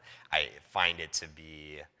problems, but I find it to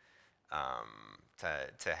be,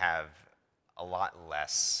 to have a lot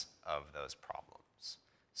less of those problems.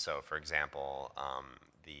 So for example,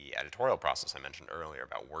 the editorial process I mentioned earlier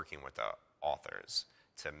about working with the authors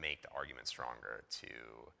to make the argument stronger, to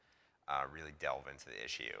really delve into the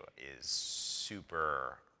issue is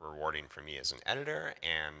super rewarding for me as an editor,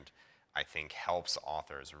 and I think helps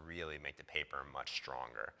authors really make the paper much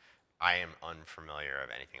stronger. I am unfamiliar of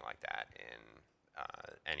anything like that in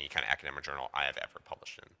any kind of academic journal I have ever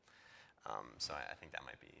published in. So I think that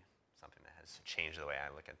might be something that has changed the way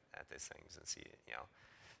I look at these things and see,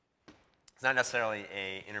 it's not necessarily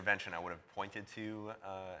an intervention I would have pointed to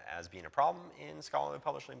as being a problem in scholarly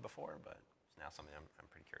publishing before, but it's now something I'm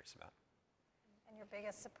pretty curious about. And your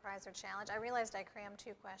biggest surprise or challenge? I realized I crammed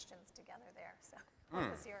two questions together there, so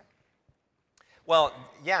what was your... Well,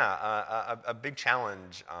 yeah, a big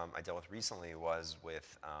challenge I dealt with recently was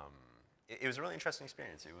with, it was a really interesting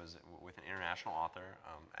experience. It was with an international author,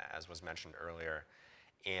 as was mentioned earlier,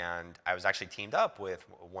 and I was actually teamed up with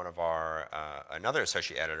one of our, another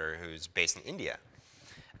associate editor who's based in India.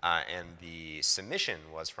 And the submission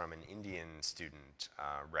was from an Indian student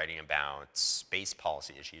writing about space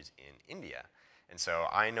policy issues in India. And so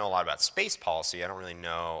I know a lot about space policy. I don't really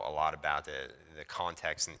know a lot about the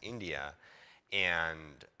context in India.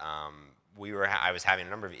 And I was having a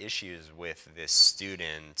number of issues with this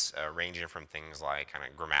student, ranging from things like kind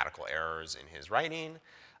of grammatical errors in his writing,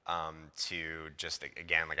 to just,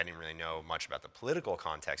 again, like I didn't really know much about the political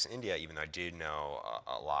context in India, even though I did know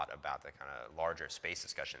a lot about the kind of larger space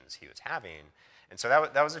discussions he was having. And so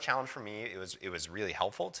that was a challenge for me. It was really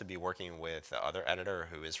helpful to be working with the other editor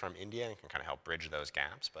who is from India and can kind of help bridge those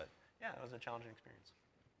gaps. But yeah, it was a challenging experience.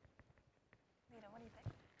 Lida, what do you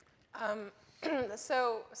think?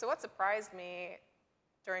 So what surprised me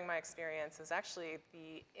during my experience was actually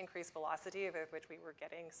the increased velocity with which we were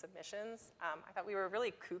getting submissions. I thought we were a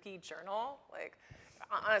really kooky journal. Like,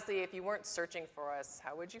 honestly, if you weren't searching for us,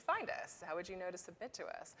 how would you find us? How would you know to submit to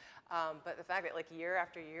us? But the fact that like year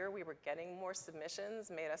after year we were getting more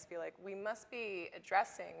submissions made us feel like we must be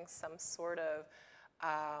addressing some sort of,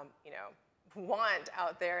 want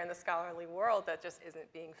out there in the scholarly world that just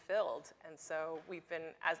isn't being filled. And so we've been,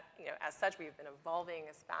 as such, we've been evolving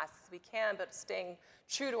as fast as we can, but staying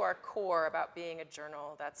true to our core about being a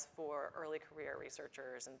journal that's for early career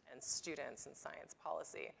researchers and students in science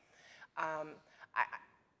policy. I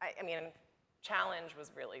mean, challenge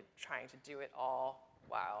was really trying to do it all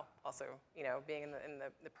while also, being in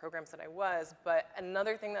the programs that I was. But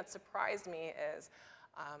another thing that surprised me is,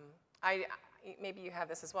 maybe you have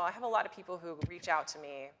this as well. I have a lot of people who reach out to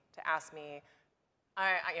me to ask me,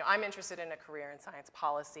 I'm interested in a career in science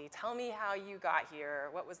policy. Tell me how you got here.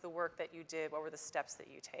 What was the work that you did? What were the steps that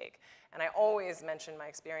you take? And I always mention my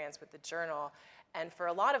experience with the journal. And for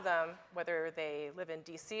a lot of them, whether they live in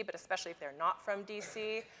DC, but especially if they're not from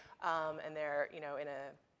DC, and they're in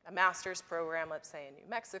a master's program, let's say in New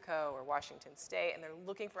Mexico or Washington State, and they're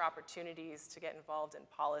looking for opportunities to get involved in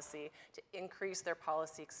policy, to increase their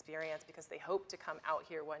policy experience because they hope to come out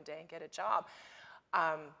here one day and get a job.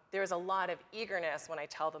 There's a lot of eagerness when I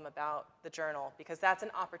tell them about the journal, because that's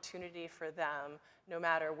an opportunity for them, no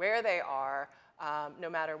matter where they are, no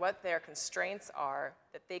matter what their constraints are,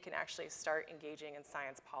 that they can actually start engaging in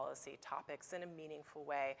science policy topics in a meaningful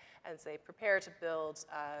way as they prepare to build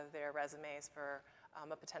their resumes for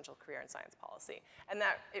a potential career in science policy. And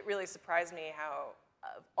that, it really surprised me how,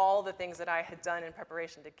 of all the things that I had done in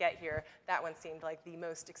preparation to get here, that one seemed like the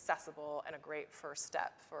most accessible and a great first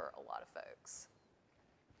step for a lot of folks.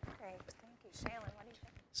 Great, thank you. Shalin, what do you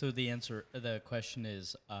think? So the question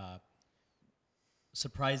is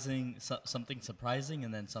something surprising,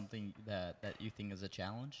 and then something that you think is a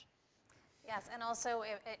challenge? Yes, and also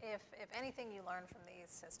if anything you learned from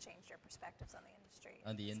these has changed your perspectives on the industry.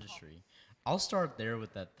 On the industry. I'll start there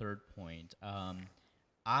with that third point.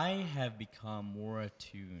 I have become more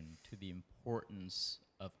attuned to the importance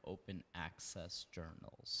of open access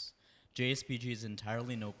journals. JSPG is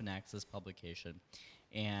entirely an open access publication,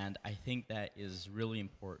 And I think that is really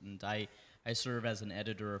important. I serve as an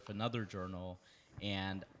editor of another journal,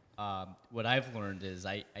 and what I've learned is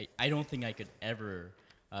I don't think I could ever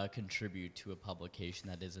contribute to a publication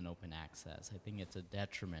that isn't open access. I think it's a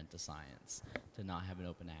detriment to science to not have an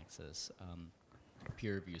open access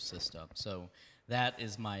peer review system. So that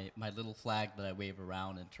is my little flag that I wave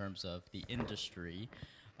around in terms of the industry.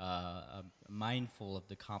 Mindful of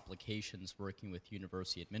the complications working with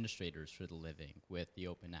university administrators for the living with the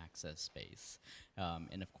open access space,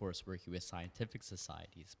 and of course working with scientific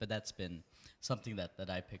societies. But that's been something that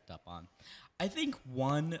I picked up on. I think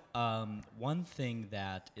one thing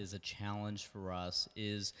that is a challenge for us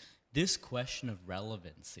is this question of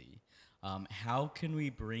relevancy. How can we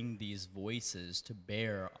bring these voices to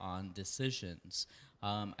bear on decisions?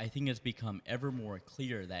 I think it's become ever more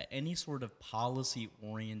clear that any sort of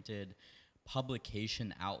policy-oriented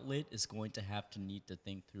publication outlet is going to have to need to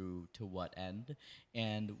think through to what end.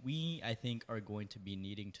 And we, I think, are going to be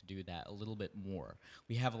needing to do that a little bit more.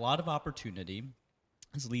 We have a lot of opportunity.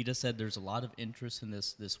 As Lida said, there's a lot of interest in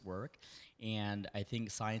this work, and I think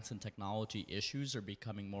science and technology issues are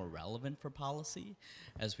becoming more relevant for policy.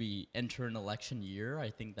 As we enter an election year, I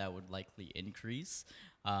think that would likely increase.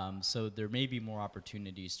 So there may be more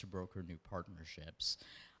opportunities to broker new partnerships.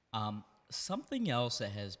 Something else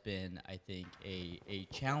that has been, I think, a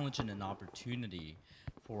challenge and an opportunity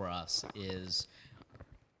for us is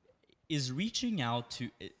reaching out to,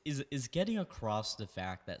 is getting across the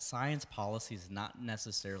fact that science policy is not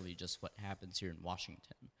necessarily just what happens here in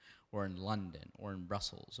Washington or in London or in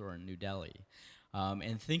Brussels or in New Delhi.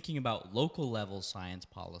 And thinking about local level science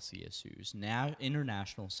policy issues,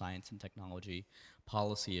 international science and technology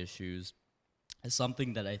policy issues is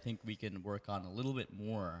something that I think we can work on a little bit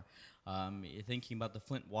more. Thinking about the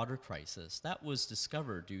Flint water crisis, that was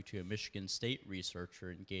discovered due to a Michigan State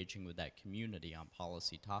researcher engaging with that community on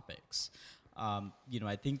policy topics.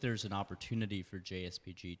 I think there's an opportunity for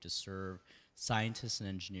JSPG to serve scientists and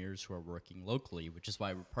engineers who are working locally, which is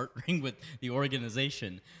why we're partnering with the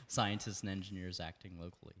organization Scientists and Engineers Acting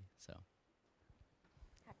Locally. So,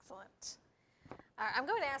 excellent. I'm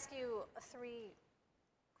going to ask you 3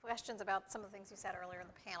 questions about some of the things you said earlier in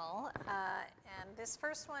the panel. And this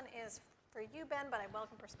first one is for you, Ben, but I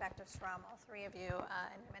welcome perspectives from all 3 of you.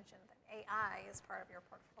 And you mentioned that AI is part of your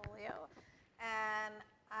portfolio. And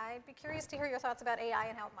I'd be curious to hear your thoughts about AI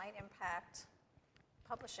and how it might impact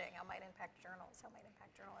publishing, how it might impact journals, how it might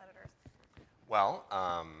impact journal editors. Well,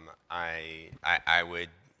 I would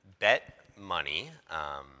bet money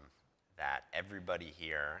that everybody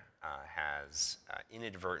here has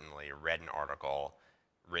inadvertently read an article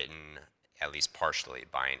written at least partially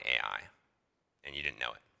by an AI, and you didn't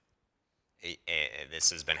know it.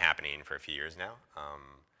 This has been happening for a few years now.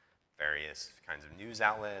 Various kinds of news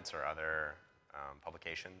outlets or other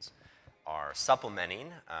publications are supplementing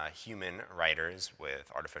human writers with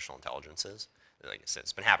artificial intelligences. Like I said,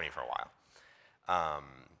 it's been happening for a while.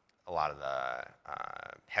 A lot of the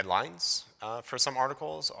headlines for some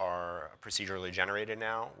articles are procedurally generated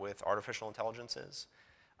now with artificial intelligences.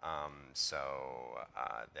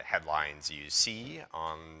 The headlines you see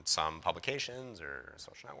on some publications or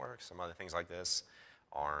social networks, some other things like this,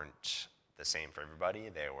 aren't the same for everybody.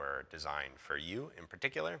 They were designed for you in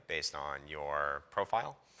particular, based on your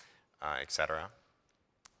profile, etc.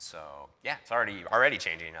 So yeah, it's already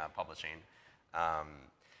changing publishing.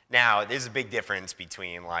 Now, there's a big difference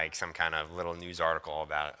between like some kind of little news article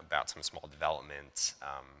about some small development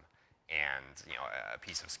and a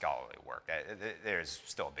piece of scholarly work. There's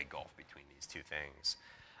still a big gulf between these two things.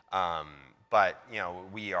 But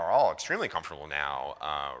we are all extremely comfortable now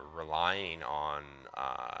relying on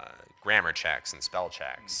grammar checks and spell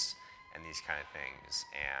checks and these kind of things.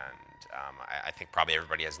 And I think probably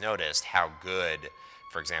everybody has noticed how good,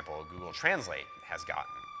 for example, Google Translate has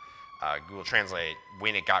gotten. Google Translate,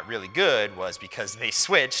 when it got really good, was because they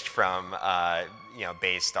switched from,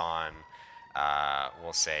 based on,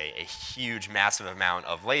 we'll say, a huge, massive amount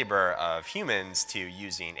of labor of humans to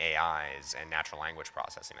using AIs and natural language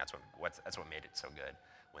processing. That's what made it so good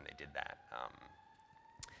when they did that.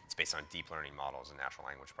 It's based on deep learning models and natural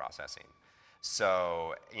language processing.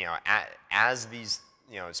 So, as these,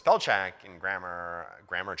 spell check and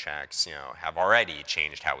grammar checks, have already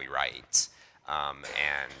changed how we write.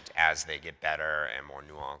 And as they get better and more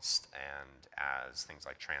nuanced, and as things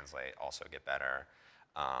like Translate also get better,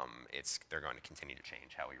 they're going to continue to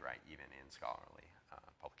change how we write, even in scholarly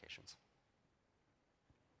publications.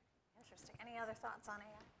 Interesting. Any other thoughts on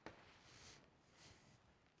AI?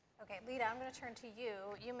 Okay, Lida, I'm going to turn to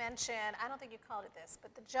you. You mentioned, I don't think you called it this,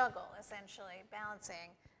 but the juggle, essentially,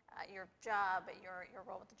 balancing your job, your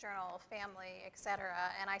role with the journal, family, et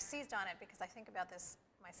cetera. And I seized on it because I think about this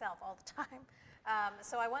myself all the time.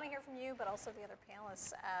 So I want to hear from you, but also the other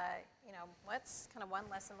panelists. You know, what's kind of one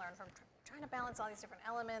lesson learned from trying to balance all these different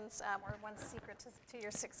elements, or one secret to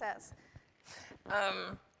your success?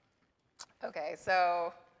 Okay,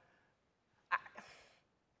 so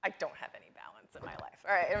I don't have any balance in my life.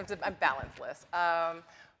 All right, I'm balanceless.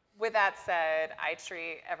 With that said, I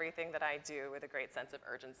treat everything that I do with a great sense of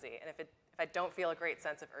urgency. And if I don't feel a great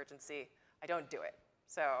sense of urgency, I don't do it.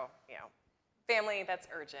 So, you know, family, that's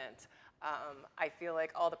urgent. I feel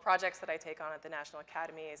like all the projects that I take on at the National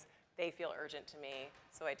Academies, they feel urgent to me,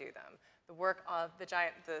 so I do them. The work of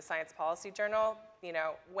the Science Policy Journal, you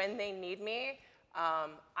know, when they need me,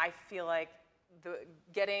 I feel like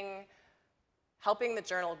helping the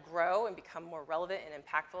journal grow and become more relevant and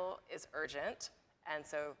impactful is urgent. And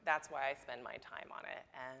so that's why I spend my time on it.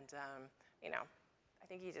 And, you know, I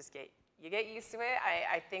think you get used to it.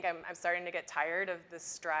 I think I'm starting to get tired of this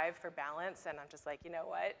strive for balance, and I'm just like, you know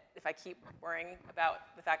what? If I keep worrying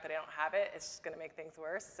about the fact that I don't have it, it's just gonna make things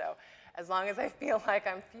worse. So as long as I feel like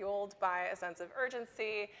I'm fueled by a sense of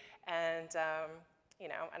urgency and, you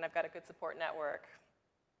know, and I've got a good support network,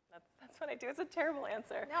 that's what I do. It's a terrible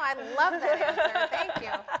answer. No, I love that answer. Thank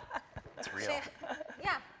you. It's real.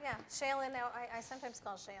 Yeah. Shalin, now I sometimes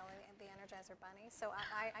call Shalin the Energizer Bunny, so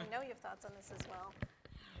I know you have thoughts on this as well.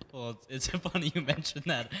 Well, it's funny you mentioned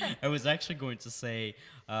that. I was actually going to say,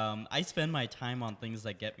 I spend my time on things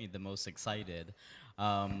that get me the most excited.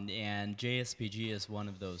 And JSPG is one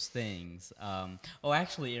of those things. Oh,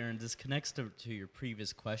 actually, Erin, this connects to your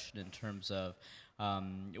previous question in terms of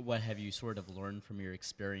what have you sort of learned from your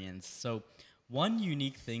experience. So one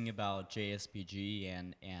unique thing about JSPG,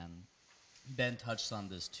 and Ben touched on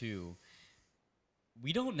this too,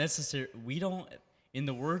 in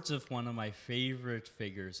the words of one of my favorite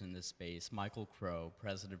figures in this space, Michael Crow,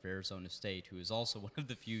 president of Arizona State, who is also one of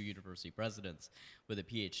the few university presidents with a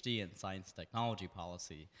PhD in science technology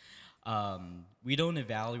policy, we don't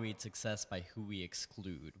evaluate success by who we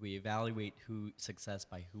exclude. We evaluate success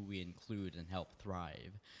by who we include and help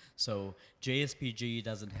thrive. So JSPG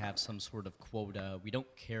doesn't have some sort of quota. We don't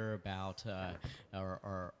care about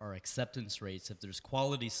our acceptance rates. If there's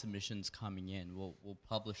quality submissions coming in, we'll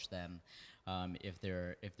publish them. If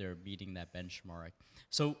they're meeting that benchmark.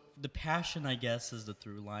 So the passion, I guess, is the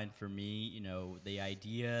through line for me. You know, the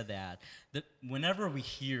idea that whenever we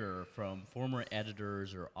hear from former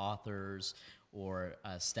editors or authors or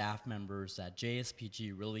staff members that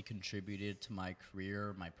JSPG really contributed to my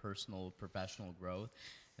career, my personal professional growth,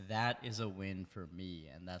 that is a win for me,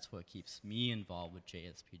 and that's what keeps me involved with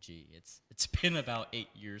JSPG. It's been about 8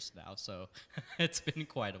 years now, so it's been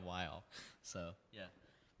quite a while. So yeah.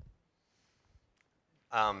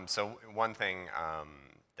 So one thing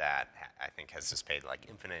that I think has just paid like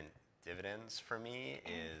infinite dividends for me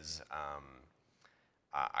is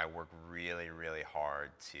I work really, really hard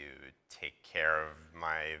to take care of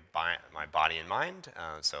my body and mind.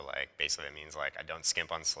 So like basically that means like I don't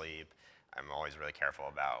skimp on sleep. I'm always really careful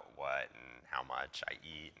about what and how much I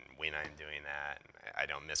eat and when I'm doing that. And I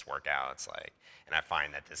don't miss workouts. And I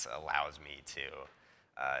find that this allows me to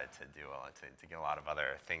get a lot of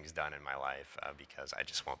other things done in my life because I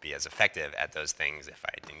just won't be as effective at those things if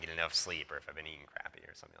I didn't get enough sleep or if I've been eating crappy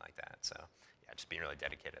or something like that. So yeah, just being really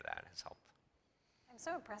dedicated to that has helped. I'm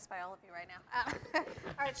so impressed by all of you right now.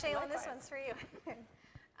 All right, Shalin, this one's for you.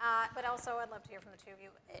 But also, I'd love to hear from the two of you.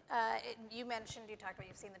 You talked about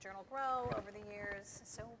you've seen the journal grow over the years.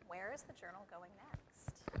 So where is the journal going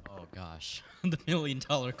next? Oh gosh, the $1 million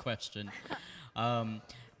question.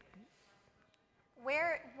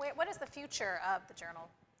 What is the future of the journal,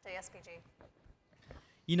 JSPG?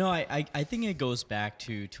 You know, I think it goes back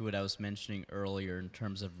to what I was mentioning earlier in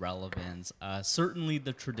terms of relevance. Certainly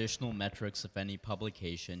the traditional metrics of any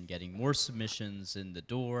publication, getting more submissions in the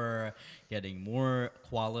door, getting more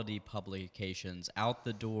quality publications out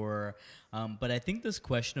the door. But I think this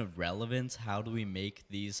question of relevance, how do we make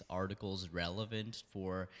these articles relevant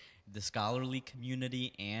for the scholarly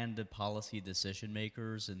community and the policy decision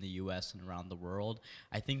makers in the US and around the world,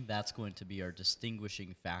 I think that's going to be our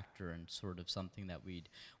distinguishing factor and sort of something that we'd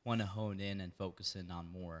want to hone in and focus in on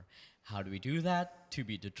more. How do we do that? To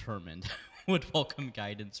be determined. Would welcome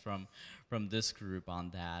guidance from this group on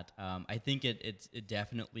that. I think it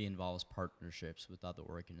definitely involves partnerships with other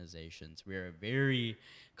organizations. We're a very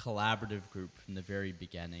collaborative group from the very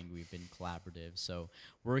beginning. We've been collaborative. So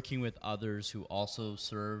working with others who also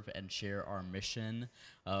serve and share our mission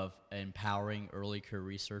of empowering early career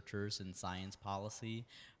researchers in science policy,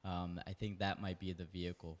 I think that might be the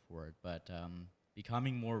vehicle for it. But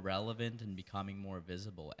becoming more relevant and becoming more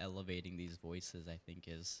visible, elevating these voices, I think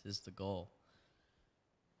is the goal.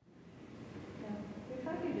 Yeah. If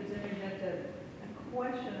I could just interject a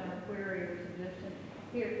question or a query or suggestion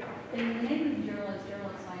here. In the name of the journal is Journal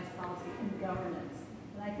of Science Policy and Governance.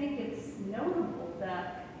 And I think it's notable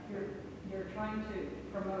that you're trying to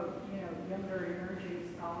promote, younger emerging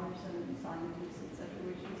scholars and scientists, et cetera,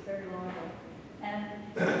 which is very laudable.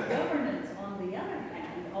 And governance, on the other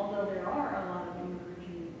hand, although there are a lot of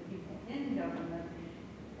emerging people in government,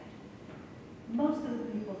 most of the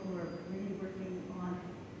people who are really working on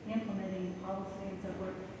implementing policy and so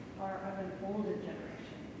forth are of an older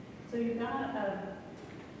generation. So you've got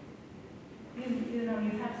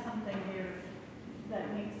you have something here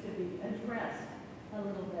that needs to be addressed a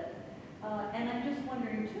little bit. And I'm just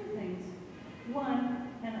wondering two things. One,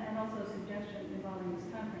 and also a suggestion involving this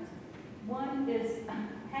conference. One is,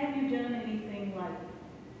 have you done anything like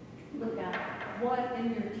look at what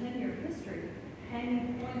in your 10-year history, can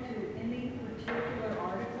you point to any particular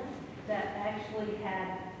article that actually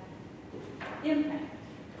had impact,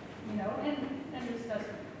 and discuss,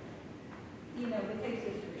 the case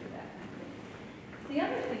history of that kind of thing. The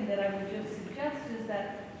other thing that I would just suggest is that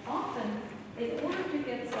often, in order to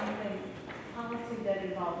get something, policy that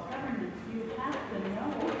involves governance, you have to know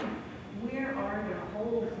where are your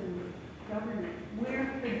holes in government,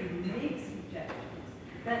 where could you make suggestions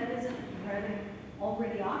that isn't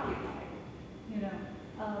already occupied,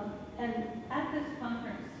 And at this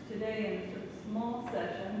conference today, in a sort of small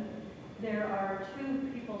session, there are two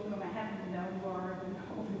people whom I happen to know who are of an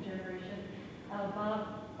older generation,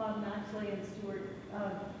 Bob Knoxley and Stuart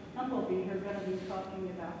Humbleby, who are going to be talking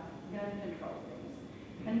about gun control things.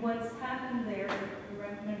 And what's happened there, we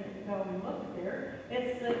recommend that you go and look there,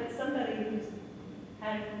 it's that somebody who's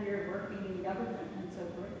had a career working in government and so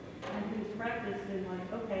forth, and who's practiced in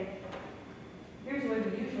okay, here's the way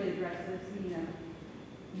we usually address this,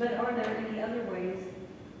 but are there any other ways,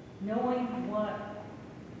 knowing what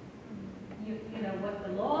what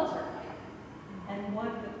the laws are like, and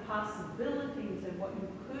what the possibilities of what you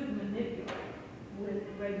could manipulate with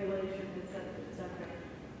regulation, et cetera,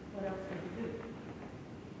 what else could you do?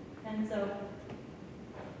 And so,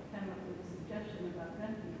 kind of with a suggestion about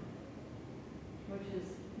gun control, which is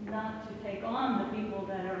not to take on the people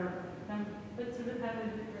that are, but sort of have a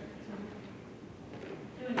different, sort of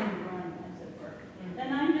doing it and run, as it were.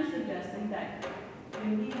 And I'm just suggesting that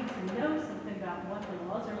you need to know something about what the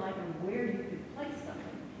laws are like and where you could place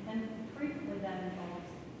something. And frequently that involves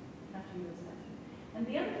touching this question. And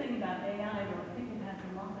the other thing about AI, though, I think it has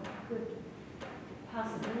a lot of good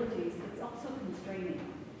possibilities, it's also constraining.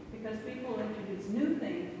 Because people introduce new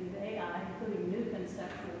things with AI, including new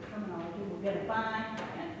conceptual terminology. We'll get a fine,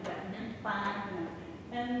 can't do that, and then fine,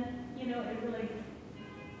 And,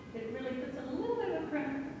 it really puts a little bit of a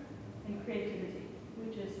crimp in creativity,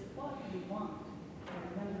 which is what we want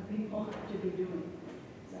younger people to be doing.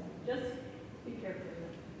 So just be careful of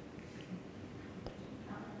it.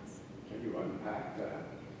 Can you unpack that?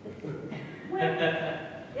 Well,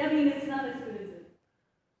 it's not as good as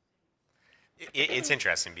it. It's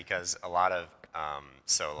interesting because a lot of,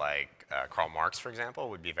 Karl Marx, for example,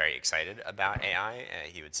 would be very excited about AI.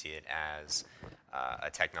 He would see it as a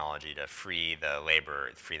technology to free the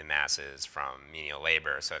masses from menial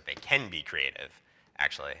labor so that they can be creative,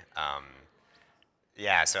 actually.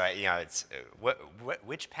 Yeah, so it's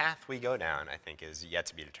which path we go down, I think, is yet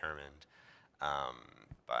to be determined.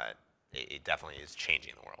 But it definitely is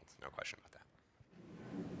changing the world, no question about that.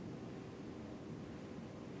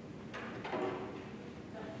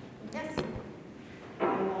 Yes. I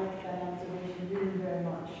like that observation really very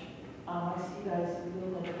much. I see you guys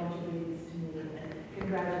look like a bunch of babies to me, and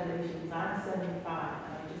congratulations. I'm 75,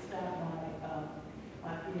 and I just got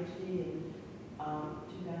my PhD in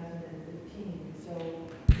 2015. So,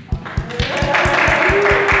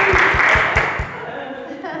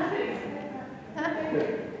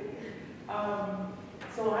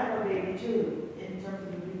 so I'm a baby too, in terms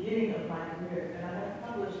of the beginning of my career, and I have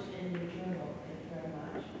published in your journal.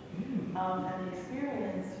 And the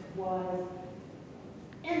experience was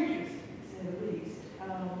interesting, to say the least. I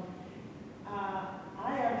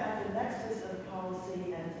am at the nexus of policy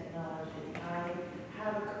and technology. I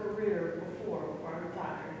have a career before I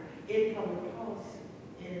retired in public policy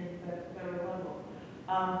in the federal level,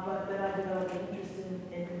 but then I developed an interest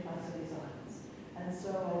in complexity science. And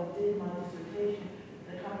so I did my dissertation,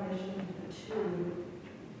 the combination of the two,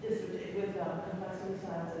 with complexity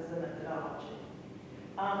science as a methodology.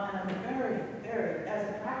 And I'm very, as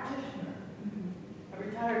a practitioner, a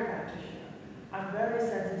retired practitioner, I'm very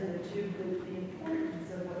sensitive to the importance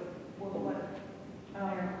of what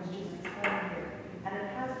Erin was just explaining here.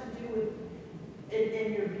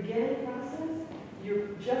 in your beginning process, you're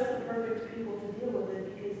just the perfect people to deal with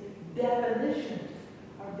it because definitions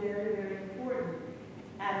are very, very important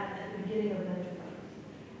at the beginning of an enterprise.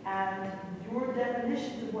 And your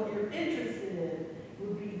definitions of what you're interested in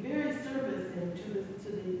would be very servicing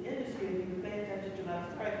to the industry if you pay attention to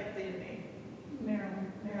that. Sorry, I can't say your name.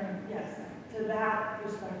 Marilyn, yes, to that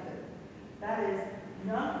perspective. That is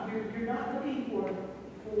not, you're not looking for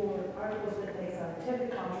articles that make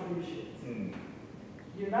scientific contributions.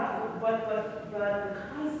 You're not, but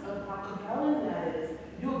because of how compelling that is,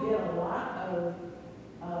 you'll get a lot of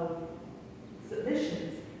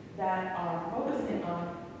submissions that are focusing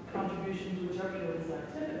on contributions which are purely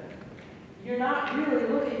scientific. You're not really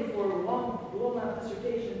looking for blown-out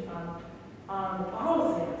dissertations on the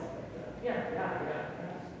policy aspect of it. Yeah.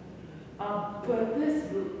 But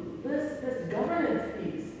this governance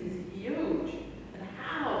piece is huge, and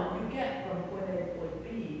how you get from point A to point B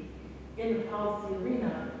in the policy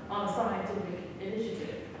arena on a scientific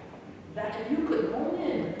initiative. That if you could hone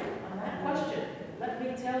in on that question, let me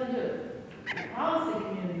tell you, the policy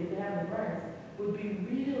community, if they have the brains, would be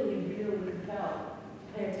really, really compelled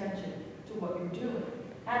to pay attention to what you're doing.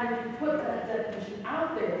 And if you put that definition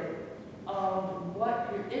out there of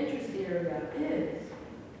what your interest area is,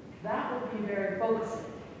 that would be very focusing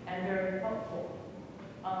and very helpful.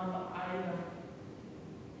 I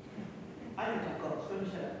can talk also, so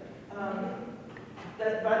shut up.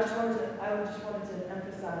 But I just wanted to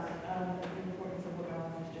emphasize the importance of what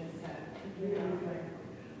Ellen has just said.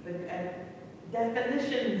 And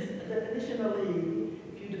definitionally,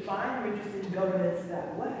 if you define your interest in governance that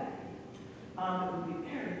way, it would be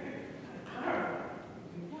very, very powerful.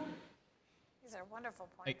 These are wonderful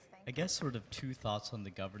points. Thank you. I guess sort of two thoughts on the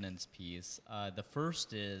governance piece. The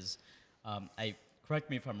first is, correct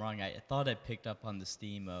me if I'm wrong, I thought I picked up on this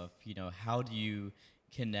theme of, how do you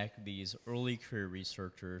connect these early career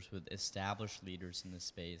researchers with established leaders in the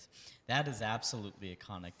space? That is absolutely a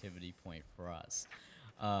connectivity point for us.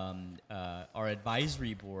 Our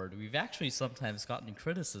advisory board, we've actually sometimes gotten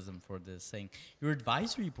criticism for this, saying, your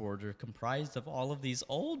advisory board are comprised of all of these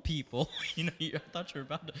old people. I thought you were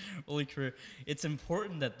about to early career. It's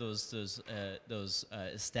important that those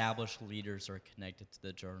established leaders are connected to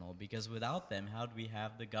the journal, because without them, how do we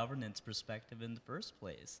have the governance perspective in the first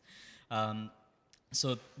place?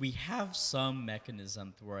 So we have some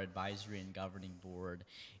mechanism through our advisory and governing board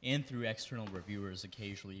and through external reviewers.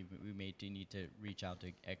 Occasionally, we may need to reach out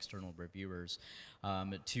to external reviewers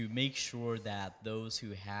to make sure that those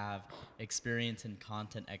who have experience and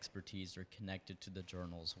content expertise are connected to the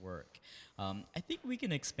journal's work. I think we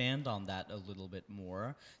can expand on that a little bit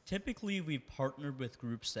more. Typically, we've partnered with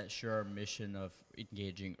groups that share our mission of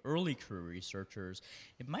engaging early career researchers.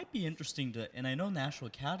 It might be interesting to, and I know National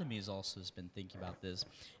Academies also has been thinking about this,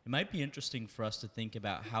 it might be interesting for us to think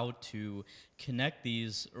about how to connect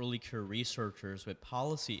these early career researchers with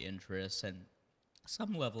policy interests and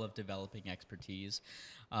some level of developing expertise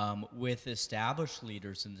with established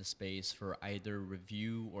leaders in the space for either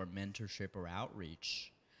review or mentorship or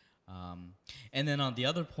outreach. And then on the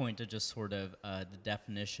other point of just sort of the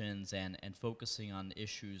definitions and focusing on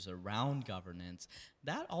issues around governance,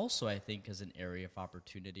 that also I think is an area of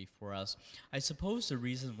opportunity for us. I suppose the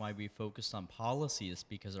reason why we focused on policy is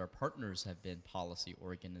because our partners have been policy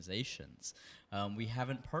organizations. We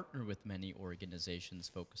haven't partnered with many organizations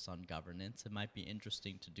focused on governance. It might be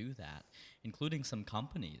interesting to do that, including some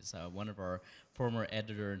companies. One of our former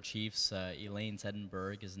editor-in-chiefs, Elaine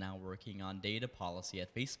Zedenberg, is now working on data policy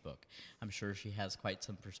at Facebook. I'm sure she has quite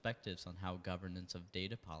some perspectives on how governance of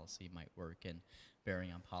data policy might work and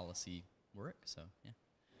bearing on policy work, so yeah.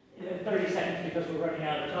 30 seconds because we're running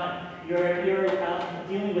out of time. You're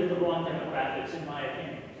dealing with the wrong demographics, in my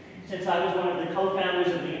opinion. Since I was one of the co-founders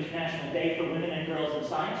of the International Day for Women and Girls in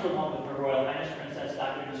Science, along with Her Royal Highness Princess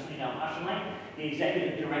Dr. Nasreen Al-Hashemite, the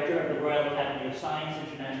Executive Director of the Royal Academy of Science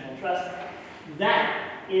International Trust,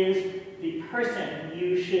 that is the person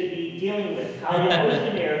you should be dealing with. Talia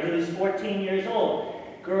Ozdemir, who is 14 years old.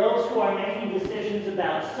 Girls who are making decisions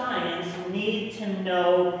about science need to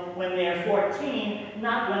know when they're 14,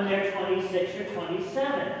 not when they're 26 or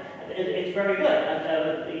 27. It's very good,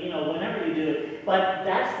 whenever you do it. But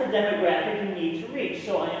that's the demographic you need to reach.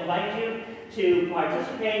 So I invite you to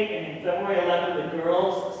participate in February 11th, the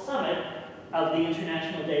Girls Summit of the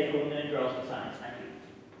International Day for Women and Girls in Science. Thank you.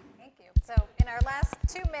 Thank you. So in our last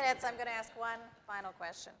 2 minutes, I'm going to ask one final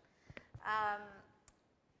question.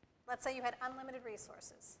 Let's say you had unlimited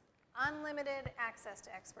resources, unlimited access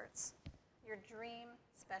to experts, your dream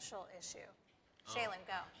special issue. Shalin,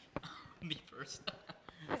 go. Me first.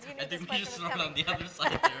 Because you I knew this think we question just was throw it on coming. the other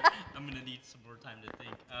side there. I'm going to need some more time to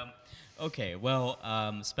think. Okay, well,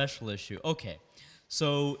 special issue. Okay,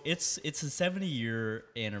 so it's a 70-year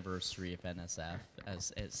anniversary of NSF,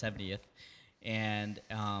 as 70th, and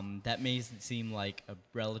that may seem like a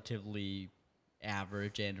relatively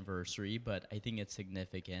average anniversary, but I think it's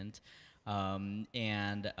significant. One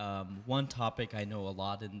topic I know a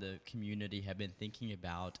lot in the community have been thinking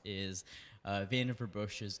about is Vannevar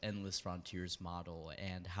Bush's Endless Frontiers model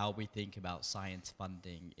and how we think about science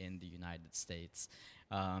funding in the United States.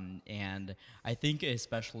 And I think a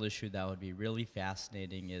special issue that would be really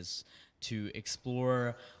fascinating is to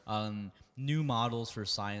explore new models for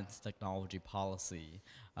science technology policy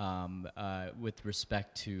with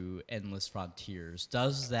respect to endless frontiers.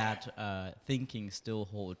 Does that thinking still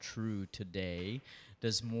hold true today?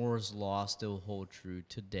 Does Moore's law still hold true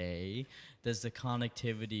today? Does the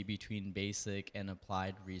connectivity between basic and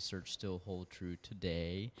applied research still hold true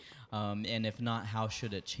today? And if not, how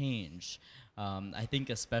should it change? I think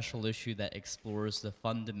a special issue that explores the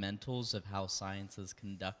fundamentals of how science is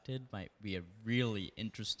conducted might be a really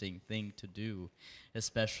interesting thing to do,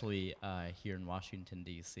 especially here in Washington,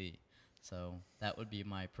 D.C. So that would be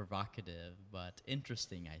my provocative but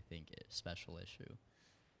interesting, I think, special issue.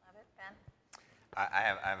 Love it, Ben. I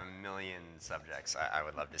have a million subjects I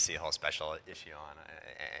would love to see a whole special issue on,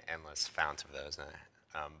 endless fount of those.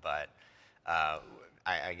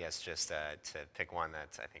 I guess just to pick one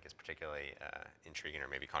that I think is particularly intriguing or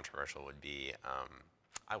maybe controversial would be,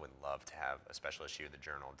 I would love to have a special issue of the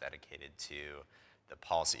journal dedicated to the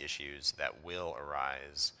policy issues that will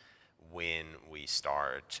arise when we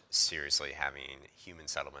start seriously having human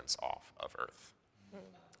settlements off of Earth.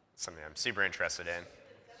 Something I'm super interested in.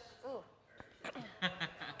 Ooh.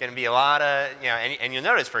 Going to be a lot of, and you'll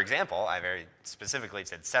notice, for example, I very specifically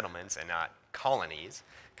said settlements and not colonies.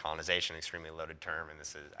 Colonization, extremely loaded term, and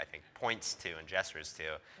this is, I think, points to and gestures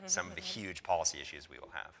to some of the huge policy issues we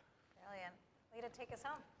will have. Brilliant. Lida, take us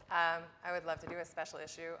home. I would love to do a special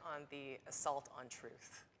issue on the assault on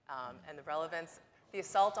truth and the relevance, the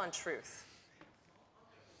assault on truth,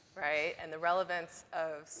 right? And the relevance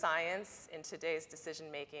of science in today's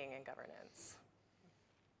decision-making and governance.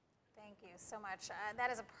 Thank you so much. That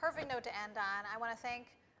is a perfect note to end on. I want to thank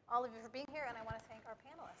all of you for being here, and I want to thank our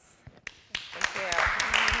panelists. Thank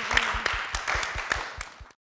you.